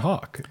Hudson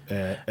Hawk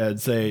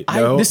and say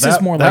no. This that,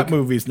 is more that like-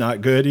 movie's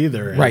not good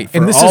either. Right, for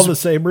and this all is- the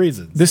same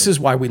reasons. This is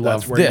why we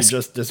love That's where this. you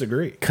just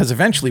disagree. Because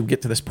eventually we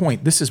get to this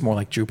point. This is more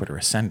like Jupiter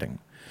Ascending.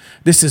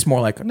 This is more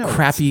like a No, it's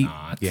crappy.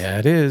 not. Yeah,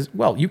 it is.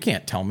 Well, you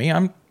can't tell me.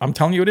 I'm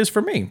telling you it is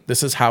for me.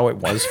 This is how it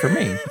was for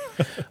me.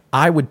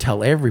 I would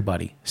tell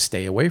everybody,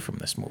 stay away from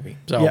this movie.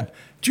 So Yeah,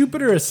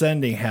 Jupiter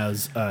Ascending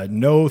has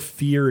no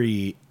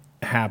theory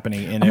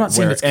happening in I'm it not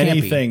saying where it's campy.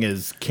 anything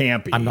is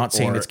campy. I'm not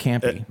saying it's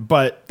campy.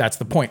 But that's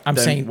the point. I'm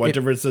then saying what it-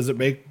 difference does it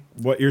make?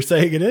 What you're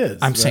saying it is?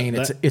 I'm saying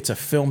it's a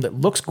film that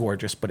looks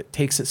gorgeous, but it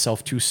takes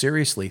itself too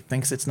seriously,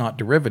 thinks it's not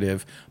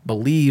derivative,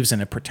 believes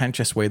in a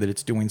pretentious way that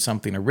it's doing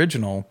something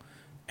original,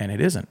 and it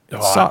isn't.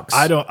 It sucks.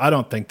 I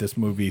don't think this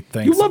movie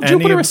thinks. You love any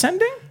Jupiter of-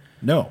 Ascending?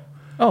 No.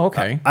 Oh,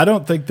 okay. I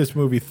don't think this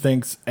movie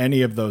thinks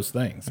any of those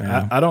things.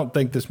 I don't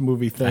think this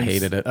movie thinks.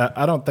 hated it.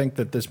 I don't think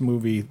that this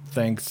movie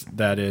thinks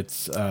that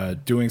it's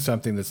doing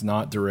something that's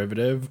not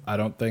derivative. I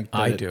don't think that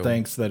I it do.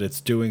 thinks that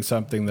it's doing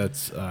something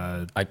that's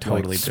I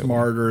totally like do.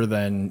 smarter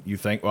than you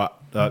think. Well,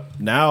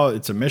 now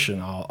it's a mission.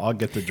 I'll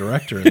get the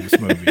director of this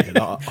movie. And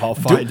I'll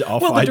find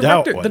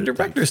out what the it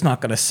director's not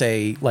going to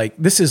say, like,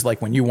 this is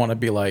like when you want to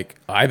be like,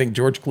 I think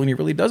George Clooney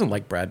really doesn't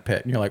like Brad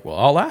Pitt. And you're like, well,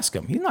 I'll ask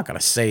him. He's not going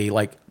to say,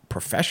 like,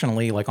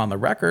 professionally, like on the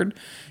record.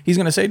 He's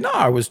going to say, no,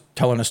 I was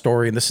telling a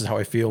story and this is how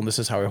I feel and this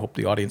is how I hope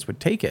the audience would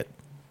take it.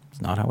 It's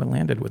not how it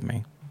landed with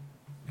me.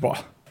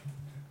 Well,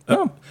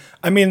 Oh.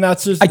 I mean,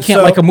 that's just I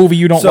can't like a movie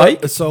you don't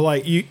like? So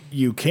like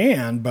you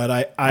can,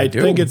 but I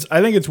do. think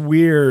it's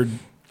weird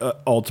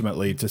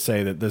ultimately to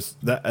say that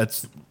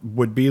that's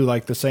would be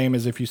like the same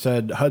as if you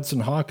said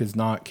Hudson Hawk is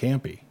not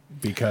campy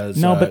because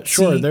No, but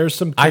sure see, there's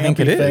some I think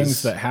campy it things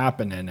is. that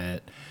happen in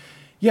it.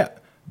 Yeah,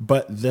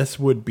 but this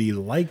would be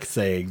like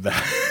saying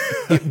that.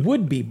 It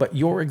would be, but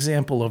your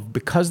example of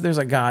because there's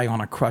a guy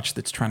on a crutch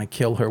that's trying to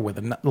kill her with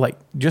a, like,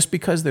 just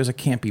because there's a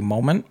campy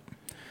moment,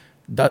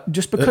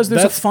 just because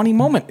there's a funny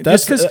moment,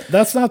 That's just because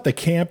that's not the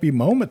campy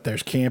moment.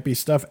 There's campy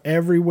stuff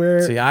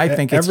everywhere. See, I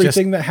think it's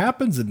everything that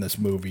happens in this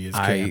movie is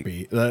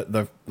campy.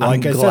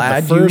 Like I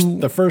glad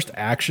said, the first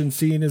action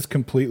scene is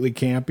completely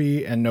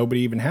campy, and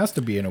nobody even has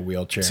to be in a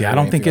wheelchair. See, I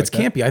don't think it's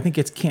campy. I think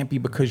it's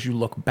campy because you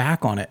look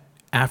back on it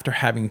after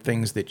having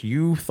things that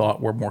you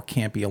thought were more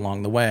campy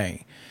along the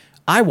way.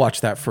 I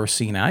watched that first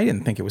scene and I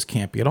didn't think it was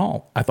campy at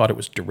all. I thought it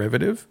was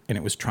derivative and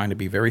it was trying to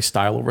be very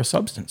style over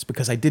substance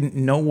because I didn't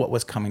know what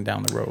was coming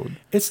down the road.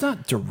 It's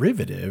not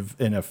derivative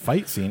in a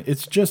fight scene.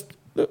 It's just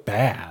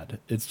bad.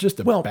 It's just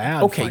a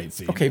bad okay, fight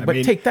scene. okay, I but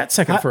mean, take that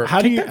second for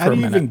how do take you that for a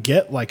even minute.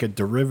 get like a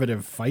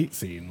derivative fight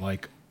scene?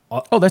 Like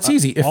Oh, that's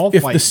easy. If all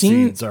the fight scene-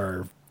 scenes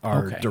are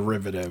Okay.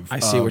 derivative. I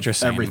see of what you're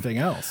saying. Everything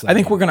else. I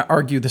think we're going to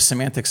argue the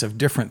semantics of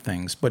different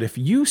things. But if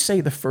you say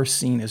the first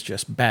scene is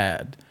just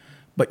bad,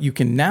 but you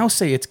can now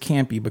say it's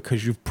campy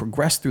because you've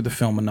progressed through the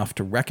film enough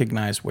to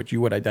recognize what you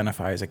would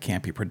identify as a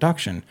campy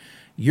production,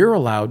 you're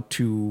allowed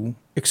to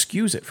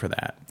excuse it for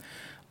that.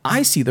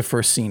 I see the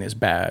first scene as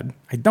bad.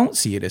 I don't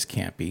see it as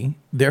campy.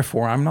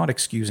 Therefore, I'm not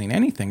excusing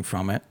anything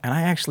from it. And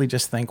I actually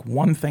just think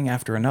one thing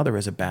after another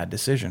is a bad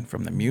decision,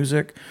 from the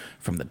music,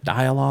 from the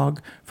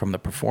dialogue, from the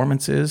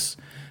performances.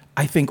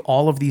 I think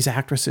all of these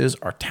actresses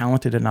are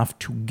talented enough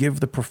to give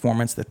the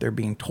performance that they're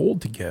being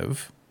told to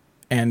give.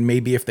 And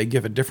maybe if they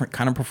give a different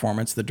kind of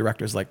performance, the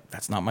director's like,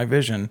 that's not my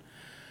vision.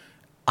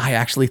 I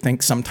actually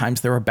think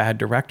sometimes there are bad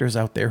directors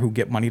out there who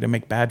get money to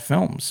make bad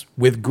films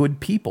with good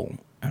people.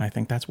 And I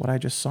think that's what I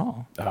just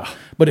saw.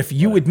 But if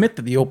you admit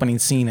that the opening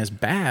scene is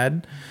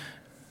bad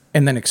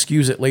and then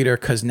excuse it later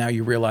because now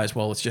you realize,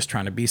 well, it's just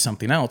trying to be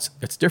something else,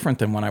 it's different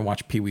than when I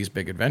watch Pee-wee's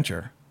Big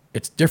Adventure.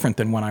 It's different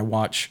than when I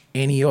watch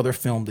any other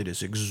film that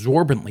is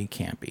exorbitantly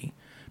campy.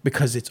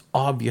 because it's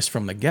obvious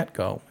from the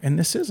get-go, and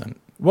this isn't.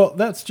 Well,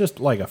 that's just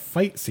like a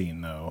fight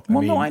scene, though.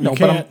 Well, no, I know, you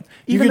but can't.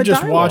 You even could the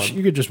just watch. dialogue.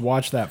 You could just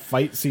watch that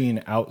fight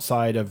scene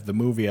outside of the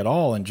movie at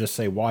all, and just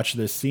say, "Watch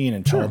this scene,"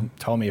 and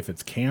tell me if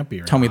it's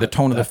campy or Tell me the not.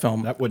 tone of the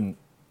film. That wouldn't.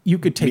 You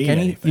could take mean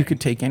any anything. you could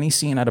take any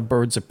scene out of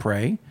Birds of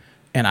Prey,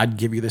 and I'd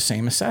give you the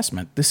same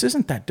assessment. This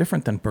isn't that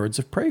different than Birds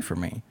of Prey for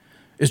me.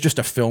 It's just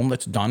a film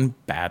that's done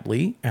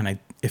badly, and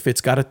if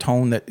it's got a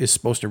tone that is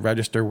supposed to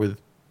register with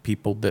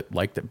people that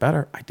liked it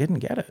better, I didn't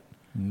get it.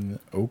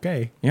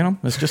 Okay. You know,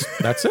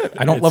 that's it.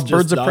 I don't It's love just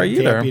Birds of not Prey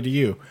either. campy to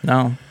you.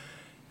 No,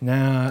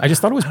 Nah. I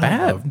just thought it was I don't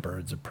bad. love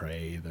Birds of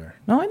Prey either.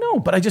 no, I know,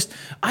 but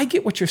I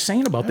get what you're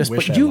saying about this.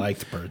 wish but I you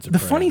liked Birds of the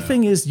Prey, funny though.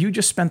 thing is, you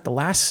just spent the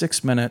last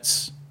 6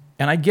 minutes,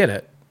 and I get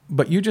it,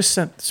 but you just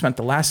spent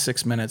the last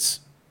 6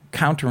 minutes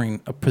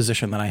countering a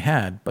position that I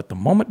had. But the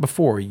moment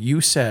before, you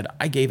said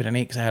I gave it an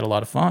 8 because I had a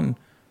lot of fun,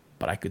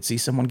 but I could see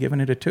someone giving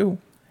it a 2.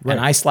 Right.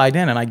 And I slide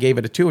in and I gave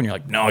it a 2, and you're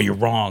like, no, you're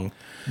wrong.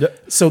 The-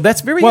 So that's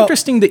very Well,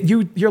 interesting that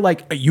you're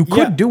like, you could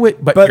Yeah, do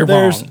it, but you're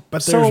there's, wrong.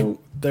 But so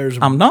there's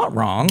I'm not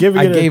wrong. giving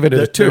I gave it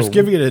a 2. There's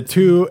giving it a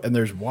 2, and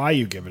there's why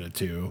you give it a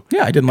 2.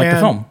 Yeah, I didn't like the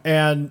film.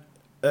 And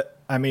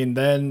I mean,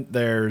 then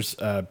there's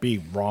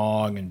being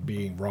wrong,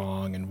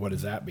 and what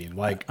does that mean?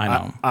 Like, I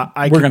know.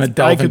 could- We're gonna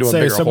delve I could into a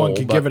say bigger someone hole,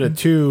 could but- give it a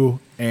 2,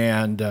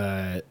 and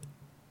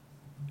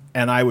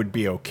I would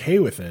be okay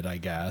with it, I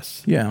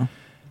guess. Yeah.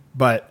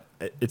 But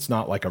it's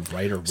not like a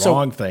right or So-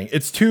 wrong thing.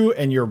 It's 2,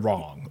 and you're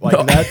wrong.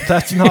 Like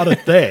that's not a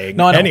thing.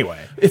 No, I know. Anyway.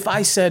 If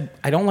I said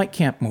I don't like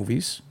camp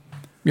movies,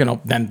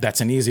 then that's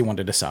an easy one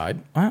to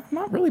decide. I'm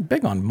not really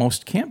big on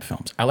most camp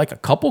films. I like a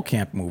couple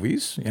camp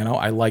movies.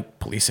 I like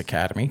Police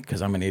Academy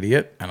because I'm an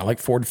idiot, and I like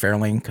Ford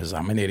Fairlane because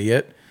I'm an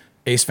idiot.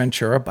 Ace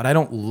Ventura, but I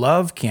don't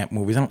love camp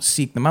movies. I don't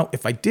seek them out.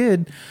 If I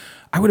did,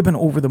 I would have been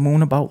over the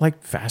moon about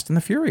like Fast and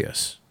the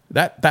Furious.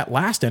 That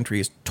last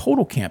entry is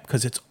total camp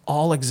because it's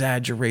all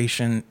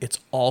exaggeration. It's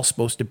all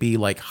supposed to be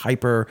like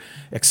hyper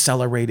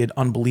accelerated,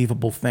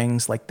 unbelievable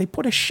things. Like they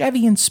put a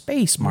Chevy in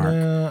space, Mark.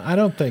 I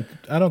don't think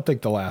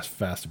the last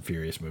Fast and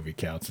Furious movie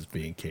counts as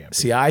being campy.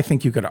 See, I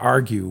think you could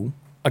argue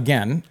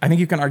again. I think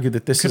you can argue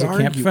that this is a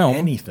camp argue film.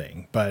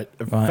 anything, but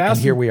and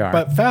here we are.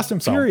 But Fast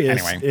and So,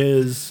 Furious anyway.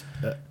 is,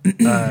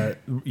 the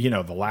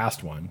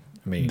last one.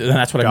 I mean, Then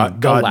that's what I mean. The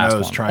God last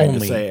knows one. trying Only.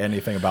 to say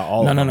anything about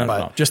all No, of no, them. no, but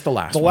no. Just the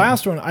last The one.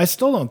 last one, I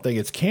still don't think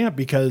it's camp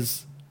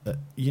because,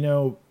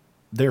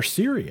 they're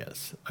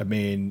serious. I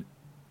mean,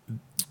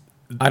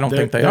 I don't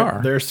think they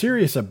are. They're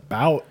serious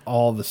about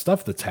all the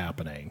stuff that's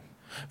happening.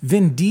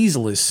 Vin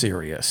Diesel is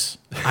serious.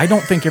 I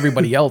don't think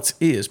everybody else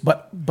is.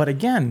 But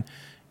again,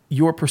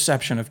 your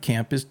perception of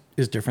camp is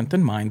different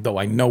than mine, though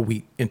I know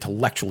we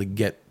intellectually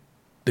get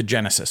the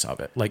genesis of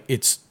it. Like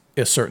it's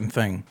a certain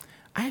thing.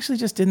 I actually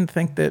just didn't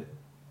think that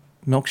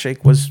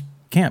Milkshake was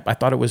camp. I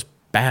thought it was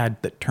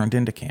bad that turned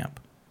into camp.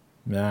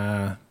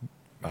 Nah,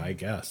 I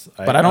guess.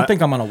 But I don't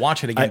think I'm going to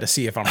watch it again to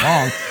see if I'm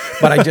wrong.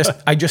 But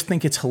I just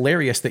think it's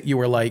hilarious that you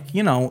were like,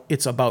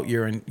 it's about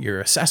your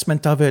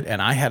assessment of it,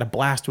 and I had a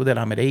blast with it.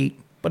 I'm at 8.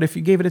 But if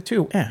you gave it a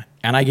 2,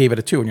 and I gave it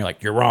a 2, and you're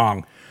like, you're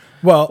wrong.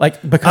 Well,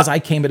 Because I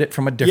came at it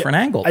from a different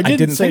angle. I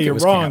didn't say think it you're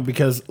was wrong camp.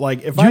 because,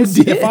 like, if You I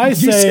did. if I You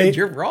say said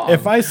you're wrong.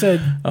 if I said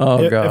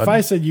Oh, God. if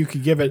I said you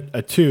could give it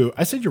a 2,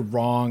 I said you're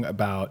wrong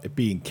about it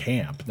being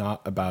camp,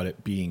 not about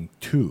it being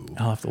 2.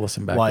 I'll have to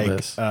listen back to Like,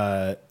 this.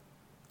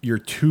 your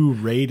 2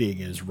 rating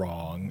is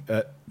wrong.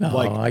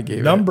 I gave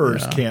it,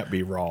 numbers yeah. can't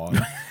be wrong.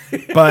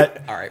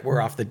 But All right,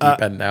 we're off the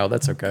deep end now.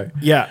 That's okay.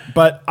 yeah,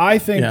 but I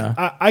think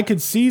Yeah. I could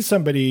see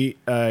somebody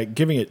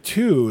giving it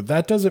 2.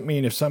 That doesn't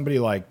mean if somebody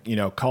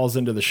calls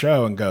into the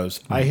show and goes,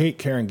 "I hate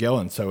Karen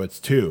Gillan, so it's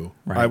 2."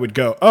 Right. I would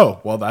go,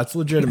 "Oh, well, that's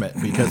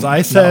legitimate," because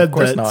I said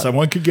course that not.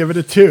 someone could give it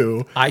a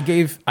 2. I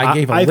gave a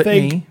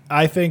litany.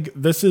 I think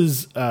this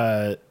is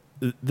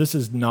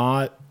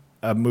not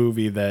a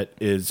movie that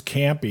is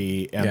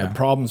campy, and Yeah. the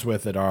problems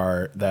with it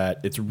are that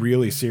it's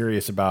really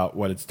serious about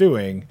what it's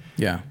doing.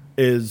 Yeah.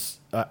 Is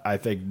I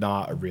think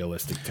not a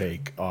realistic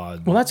take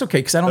on Well, that's okay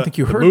because I don't think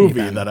you the heard movie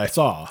me then. that I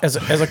saw. As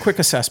a quick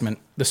assessment,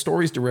 the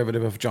story's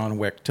derivative of John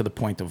Wick to the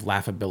point of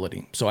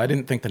laughability. So I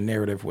didn't think the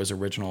narrative was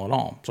original at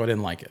all. So I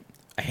didn't like it.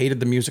 I hated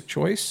the music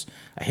choice,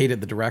 I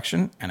hated the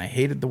direction, and I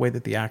hated the way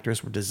that the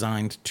actors were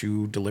designed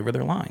to deliver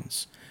their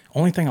lines.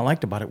 Only thing I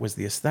liked about it was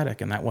the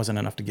aesthetic, and that wasn't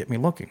enough to get me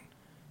looking.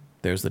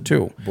 There's the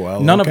 2. Well,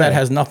 None of that okay.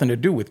 has nothing to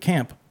do with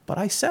camp, but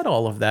I said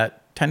all of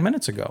that 10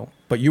 minutes ago.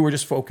 But you were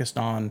just focused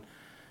on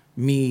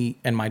me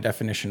and my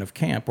definition of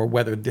camp, or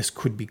whether this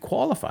could be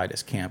qualified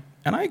as camp.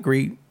 And I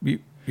agree, you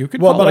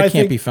could call it a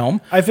campy film.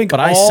 I think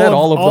but I all said of-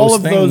 all of all those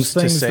of things those to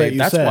things say that you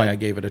that's said. why I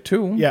gave it a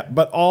 2. Yeah,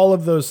 but all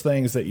of those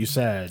things that you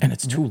said, And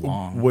it's too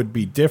long. would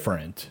be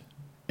different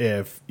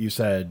if you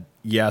said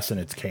yes and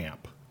it's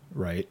camp,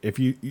 right? If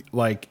you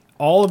like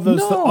all of those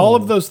No. all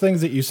of those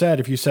things that you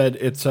said, if you said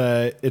it's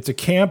a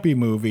campy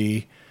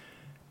movie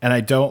and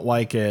I don't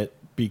like it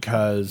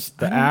because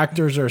the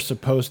actors are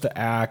supposed to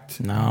act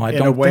No, I in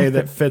don't a way think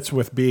that that- fits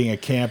with being a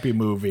campy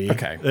movie.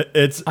 Okay.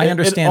 It's I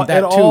understand it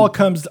that all too.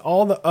 comes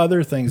all the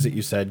other things that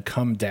you said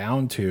come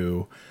down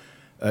to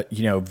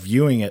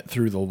viewing it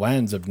through the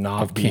lens of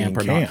not being camp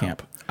or not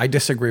camp. I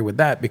disagree with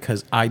that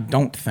because I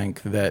don't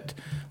think that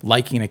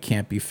liking a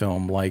campy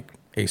film like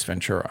Ace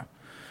Ventura,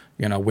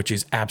 which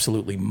is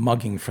absolutely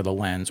mugging for the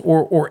lens,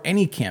 or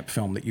any camp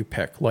film that you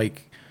pick,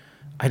 like,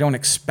 I don't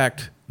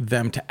expect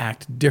them to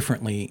act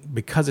differently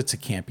because it's a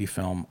campy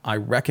film. I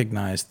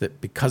recognize that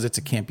because it's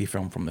a campy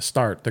film from the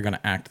start, they're going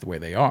to act the way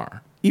they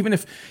are. Even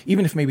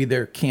if maybe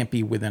they're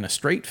campy within a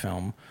straight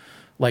film,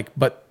 like,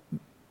 but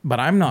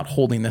I'm not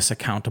holding this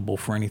accountable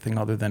for anything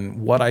other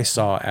than what I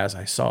saw as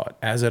I saw it.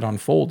 As it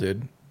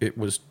unfolded, it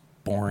was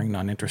boring,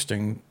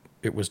 uninteresting.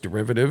 It was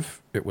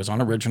derivative. It was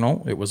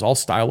unoriginal. It was all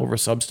style over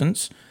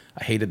substance.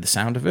 I hated the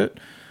sound of it.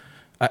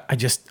 I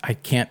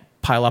can't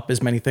pile up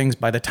as many things.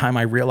 By the time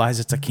I realize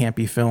it's a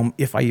campy film,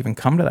 if I even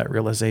come to that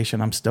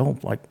realization, I'm still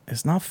like,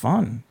 it's not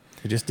fun.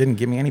 It just didn't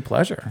give me any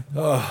pleasure.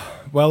 Oh,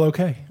 well,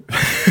 okay.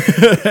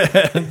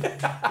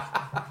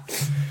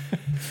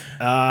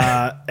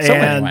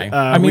 Anyway,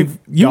 I mean,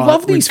 you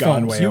love these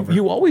films.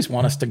 You always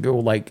want us to go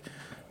like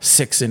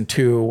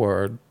 6-2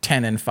 or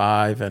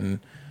 10-5, and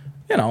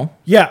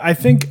Yeah, I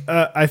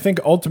think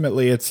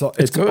ultimately it's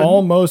good.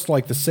 almost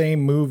like the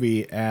same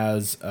movie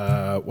as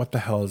what the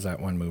hell is that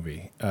one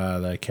movie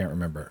that I can't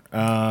remember?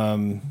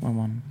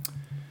 One.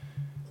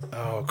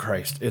 Oh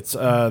Christ! It's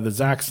the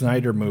Zack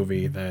Snyder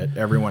movie that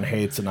everyone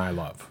hates and I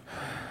love.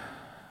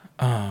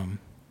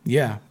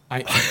 Yeah. Oh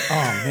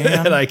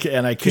man. and I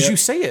can't because you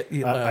say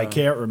it. I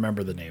can't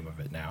remember the name of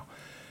it now.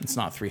 It's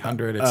not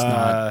 300.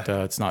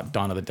 It's not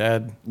Dawn of the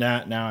Dead.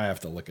 Now I have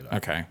to look it up.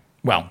 Okay.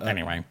 Well,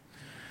 anyway,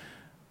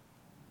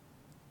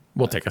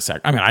 we'll take a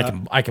sec. I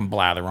mean, I can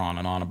blather on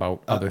and on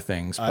about other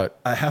things, but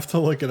I have to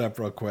look it up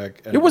real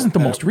quick. It wasn't the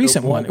most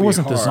recent one. It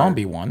wasn't the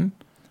zombie one.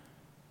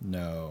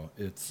 No,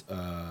 it's.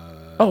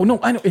 Oh no,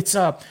 I know. It's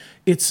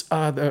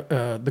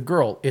the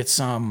girl.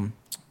 It's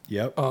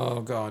Yep.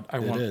 Oh God,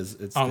 It is.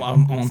 It's all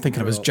I'm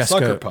thinking of is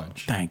Jessica. Sucker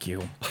Punch. Thank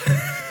you.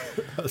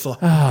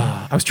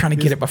 I was trying to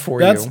get it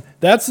before you.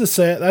 That's the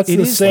same. That's It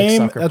the is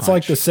same. like Sucker That's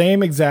like Punch. the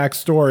same exact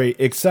story,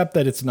 except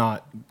that it's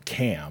not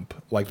camp.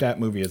 Like that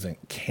movie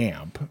isn't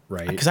camp,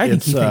 right? Because I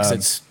think he thinks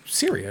it's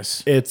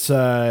serious. It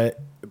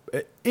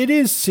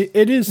is.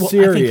 It is Well,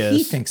 serious. I think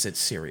he thinks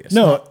it's serious.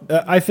 No,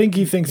 I think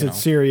he thinks it's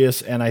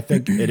serious, and I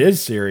think it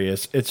is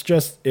serious. It's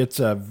just it's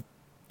a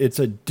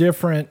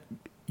different.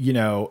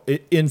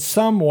 In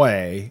some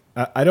way,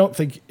 I don't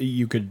think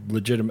you could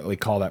legitimately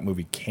call that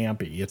movie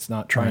campy. It's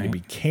not trying to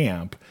be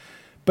camp,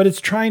 but it's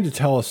trying to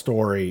tell a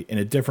story in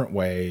a different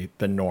way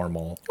than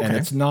normal. Okay. And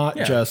it's not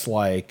just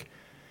like,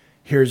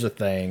 here's a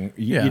thing,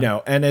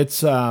 and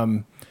it's,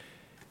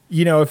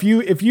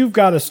 if you've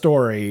got a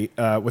story,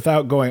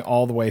 without going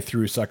all the way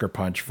through Sucker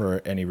Punch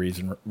for any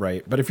reason,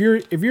 right? But if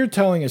you're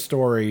telling a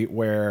story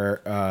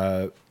where,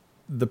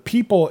 the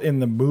people in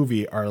the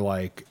movie are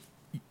like,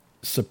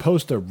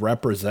 supposed to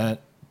represent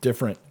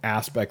different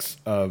aspects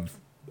of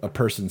a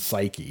person's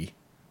psyche,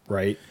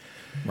 right?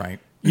 Right.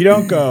 You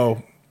don't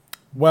go,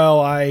 well,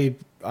 I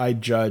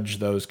judge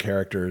those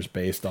characters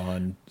based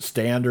on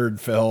standard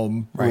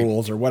film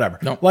rules or whatever.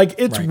 No, like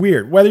it's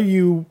weird whether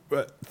you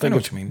think it's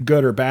what you mean.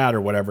 good or bad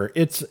or whatever.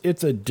 It's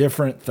a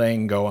different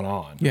thing going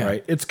on,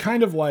 right? It's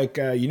kind of like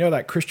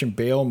that Christian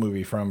Bale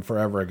movie from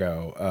forever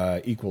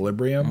ago,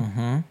 Equilibrium.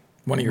 Mm-hmm.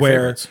 One of your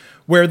favorites.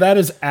 Where that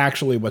is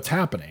actually what's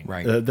happening.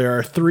 Right. There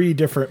are 3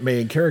 different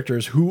main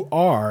characters who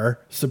are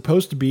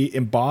supposed to be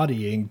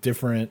embodying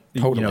different,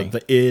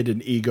 the id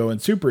and ego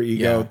and superego.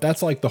 Yeah.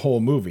 That's like the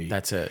whole movie.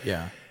 That's it.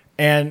 Yeah.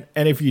 And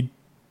if you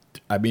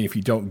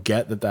don't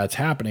get that that's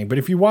happening, but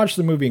if you watch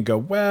the movie and go,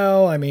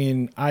 well, I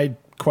mean, I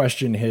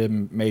question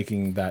him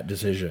making that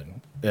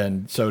decision,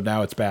 and so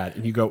now it's bad.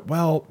 And you go,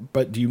 well,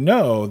 but do you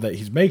know that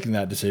he's making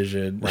that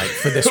decision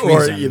for this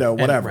or, reason?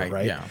 Whatever, And,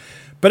 right? Yeah.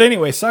 But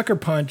anyway, Sucker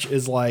Punch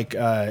is like,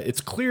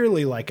 it's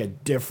clearly like a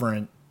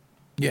different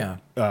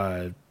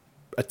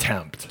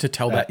attempt to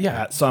tell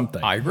at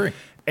something. I agree.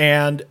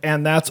 And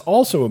that's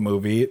also a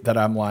movie that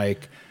I'm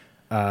like,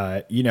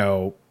 I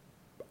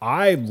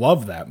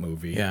love that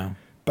movie. Yeah.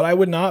 But I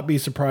would not be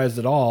surprised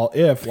at all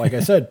if, like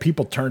I said,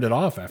 people turned it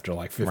off after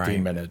like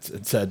 15 minutes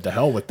and said, "To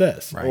hell with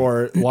this." Right.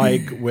 Or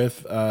like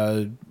with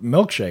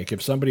Milkshake,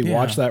 if somebody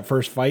watched that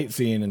first fight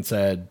scene and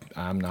said,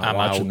 "I'm not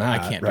watching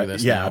that," I can't do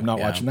this. Yeah, now. I'm not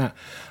watching that.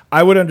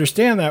 I would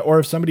understand that. Or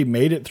if somebody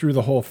made it through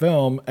the whole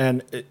film,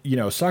 and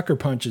Sucker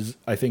Punch is,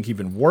 I think,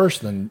 even worse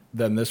than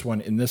this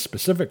one in this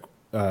specific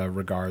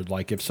regard.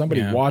 Like if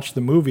somebody watched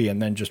the movie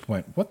and then just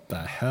went, "What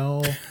the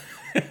hell?"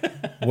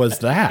 was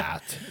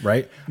that,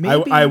 right?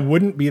 I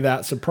wouldn't be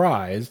that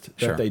surprised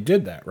that they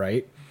did that,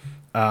 right?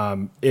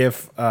 And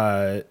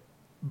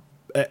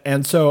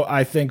so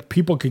I think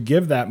people could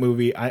give that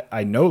movie,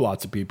 I know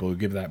lots of people who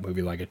give that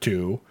movie like a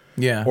 2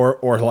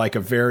 or like a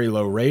very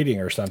low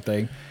rating or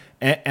something,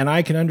 and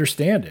I can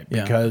understand it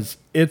because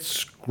it's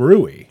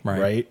screwy,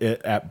 right?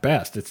 At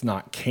best, it's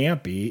not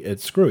campy,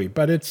 it's screwy,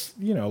 but it's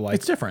like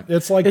it's different.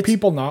 It's like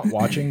people not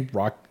watching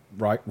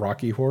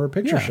Rocky Horror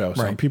Picture Show.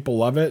 Some people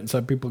love it and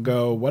some people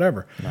go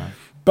whatever. No.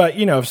 But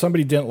if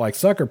somebody didn't like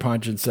Sucker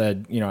Punch and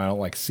said, I don't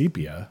like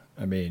sepia,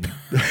 I mean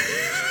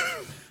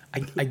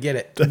I get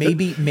it.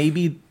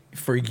 Maybe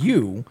for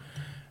you,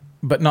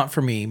 but not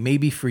for me.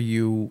 Maybe for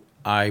you,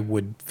 I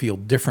would feel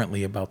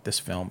differently about this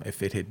film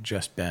if it had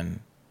just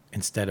been,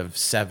 instead of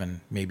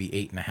 7, maybe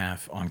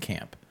 8.5 on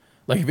camp.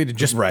 Like if it had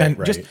just been,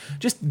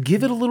 just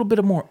give it a little bit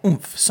of more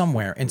oomph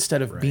somewhere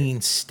instead of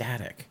being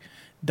static.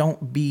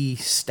 Don't be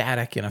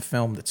static in a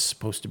film that's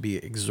supposed to be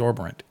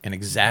exorbitant and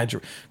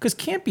exaggerate. Because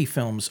campy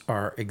films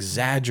are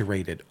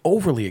exaggerated,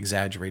 overly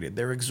exaggerated.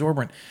 They're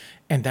exorbitant.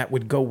 And that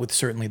would go with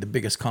certainly the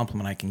biggest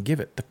compliment I can give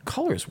it. The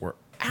colors were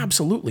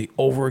absolutely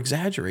over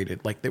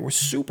exaggerated. Like they were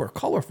super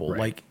colorful,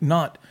 like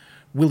not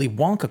Willy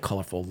Wonka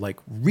colorful, like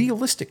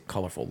realistic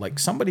colorful. Like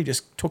somebody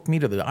just took me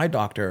to the eye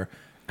doctor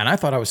and I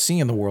thought I was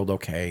seeing the world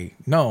okay.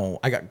 No,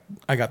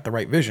 I got the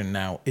right vision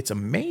now. It's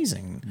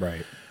amazing.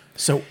 Right.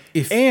 So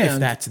if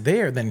that's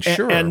there, then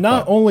sure. And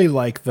not only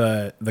like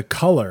the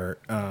color,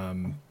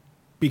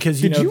 because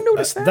did you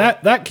notice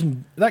that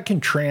can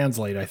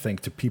translate, I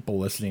think, to people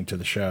listening to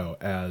the show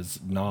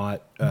as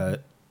not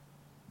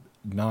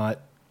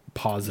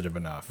positive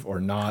enough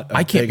or not.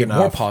 I can't be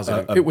more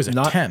positive. It was a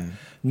 10.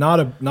 Not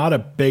a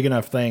big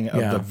enough thing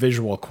of the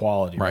visual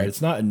quality. Right.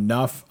 It's not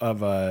enough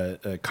of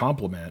a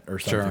compliment or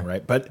something.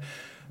 Right. But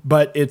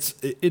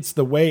it's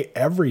the way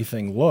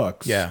everything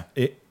looks. Yeah.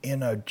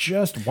 In a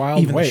just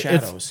wild even way. The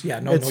shadows.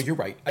 No, you're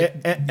right.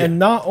 And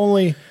not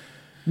only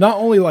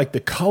like the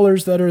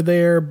colors that are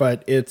there,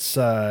 but it's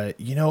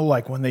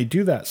like when they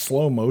do that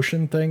slow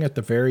motion thing at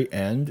the very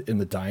end in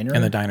the diner.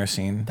 In the diner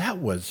scene. That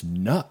was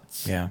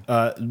nuts. Yeah.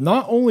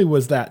 Not only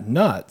was that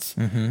nuts,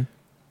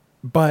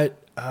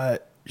 but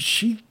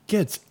she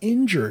gets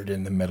injured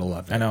in the middle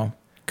of it. I know.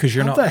 Because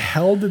How the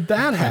hell did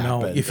that happen? I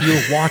know. If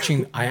you're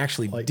watching, I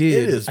actually did.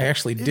 It is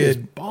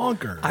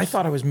bonkers. I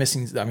thought I was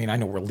missing. I mean, I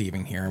know we're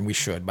leaving here and we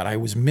should, but I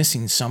was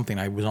missing something.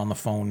 I was on the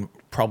phone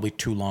probably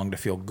too long to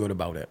feel good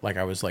about it. Like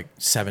I was like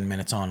 7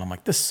 minutes on. I'm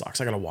like, this sucks.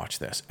 I got to watch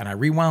this. And I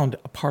rewound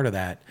a part of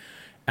that.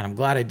 And I'm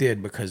glad I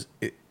did because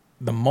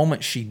the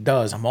moment she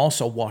does, I'm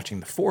also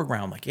watching the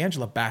foreground. Like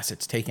Angela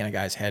Bassett's taking a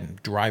guy's head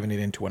and driving it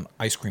into an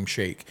ice cream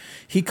shake.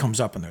 He comes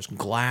up and there's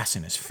glass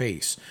in his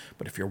face.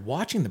 But if you're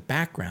watching the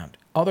background,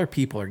 other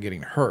people are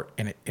getting hurt,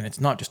 and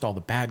it's not just all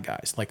the bad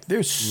guys. Like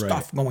there's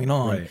stuff going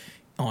on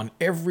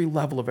every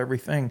level of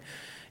everything.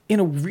 In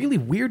a really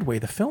weird way,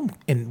 the film,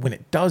 and when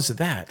it does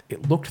that,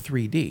 it looked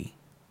 3D.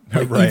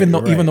 Like, even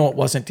though it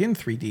wasn't in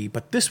 3D,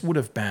 but this would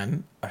have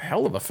been a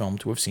hell of a film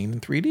to have seen in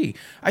 3D.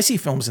 I see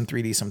films in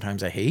 3D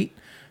sometimes I hate,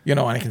 and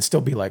I can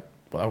still be like,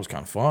 well, that was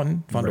kind of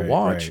fun to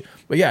watch. Right.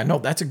 But yeah, no,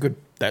 that's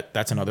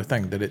that's another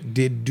thing that it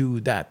did do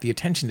that. The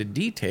attention to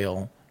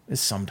detail is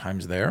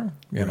sometimes there,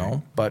 you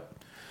know, but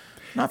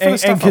not for the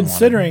stuff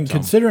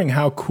considering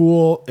how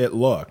cool it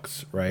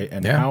looks, right?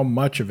 And how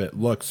much of it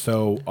looks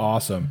so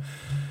awesome.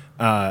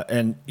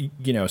 And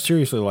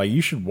seriously, like you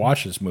should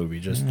watch this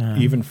movie just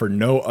even for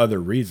no other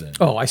reason.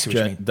 Oh, I see what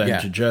you mean.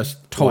 Than to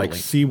just like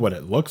see what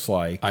it looks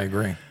like. I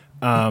agree.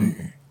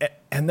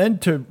 And then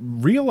to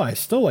realize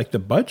still like the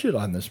budget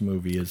on this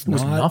movie was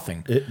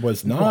nothing. It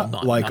was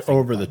not like nothing,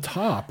 over the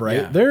top,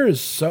 right?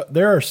 Yeah.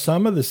 There are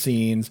some of the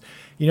scenes.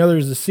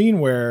 There's a scene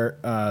where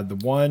the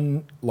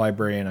one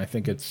librarian, I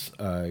think it's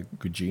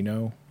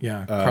Gugino.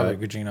 Yeah, Carla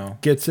Gugino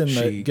gets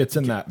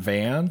in that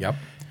van. Yep.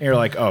 And you're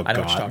like, oh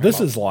god, this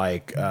is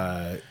like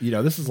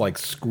this is like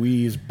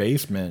Squee's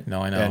basement.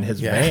 No, I know. And his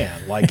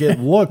van, like it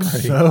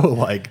looks so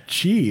like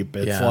cheap.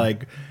 It's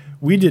like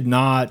we did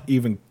not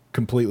even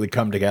completely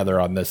come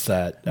together on this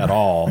set at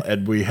all,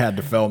 and we had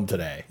to film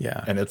today.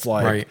 Yeah, and it's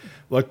like,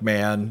 look,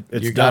 man,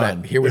 it's you got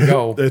done. It. Here we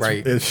go.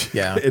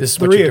 It's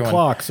 3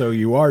 o'clock, so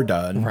you are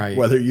done. Right,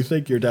 whether you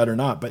think you're done or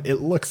not. But it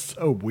looks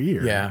so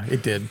weird. Yeah,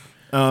 it did.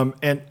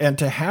 And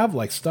to have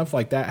like stuff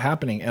like that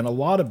happening, and a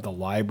lot of the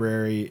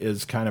library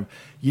is kind of,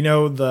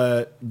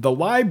 the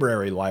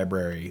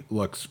library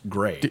looks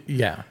great.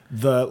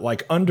 The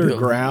like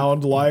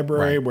underground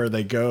library where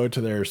they go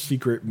to their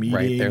secret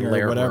meeting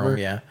their or whatever.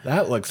 Room,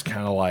 that looks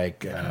kind of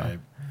like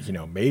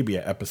maybe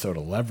an episode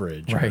of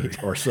Leverage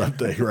or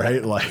something,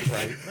 right? Like,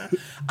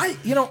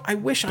 I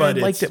wish I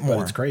liked it more.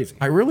 But it's crazy.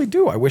 I really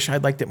do. I wish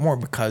I'd liked it more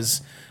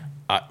because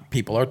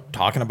people are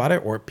talking about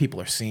it or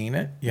people are seeing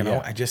it.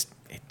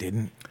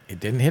 It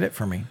didn't hit it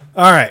for me.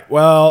 All right.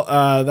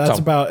 Well, that's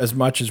about as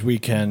much as we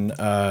can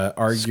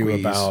argue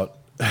about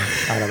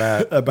out of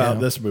that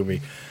about this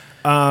movie.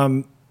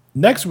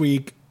 Next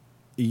week,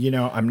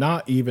 I'm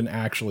not even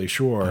actually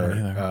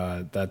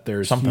sure that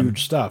there's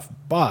huge stuff,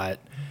 but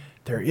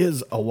there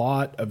is a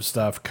lot of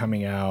stuff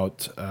coming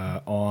out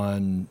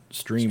on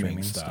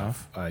streaming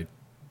stuff. I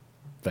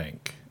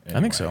think. Anyway.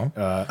 I think so.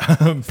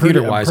 I'm pretty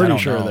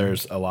sure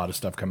there's a lot of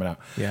stuff coming out.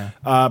 Yeah.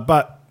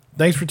 But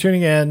thanks for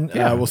tuning in.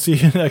 We'll see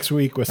you next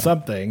week with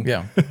something.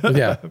 Yeah.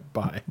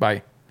 Bye.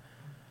 Bye.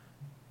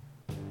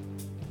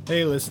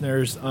 Hey,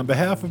 listeners. On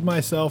behalf of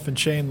myself and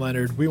Shane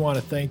Leonard, we want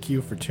to thank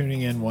you for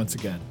tuning in once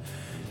again.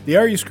 The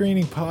Are You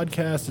Screening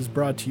podcast is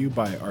brought to you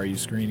by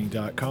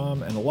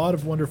areyouscreening.com and a lot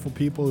of wonderful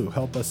people who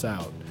help us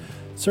out.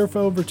 Surf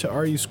over to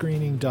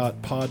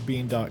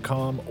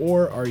areyouscreening.podbean.com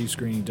or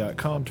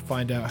areyouscreening.com to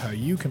find out how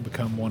you can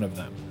become one of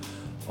them.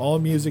 All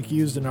music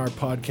used in our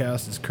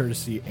podcast is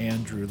courtesy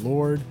Andrew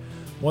Lord.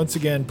 Once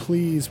again,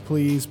 please,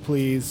 please,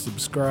 please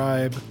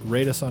subscribe,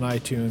 rate us on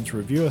iTunes,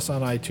 review us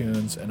on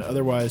iTunes, and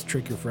otherwise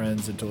trick your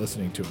friends into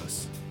listening to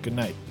us. Good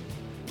night.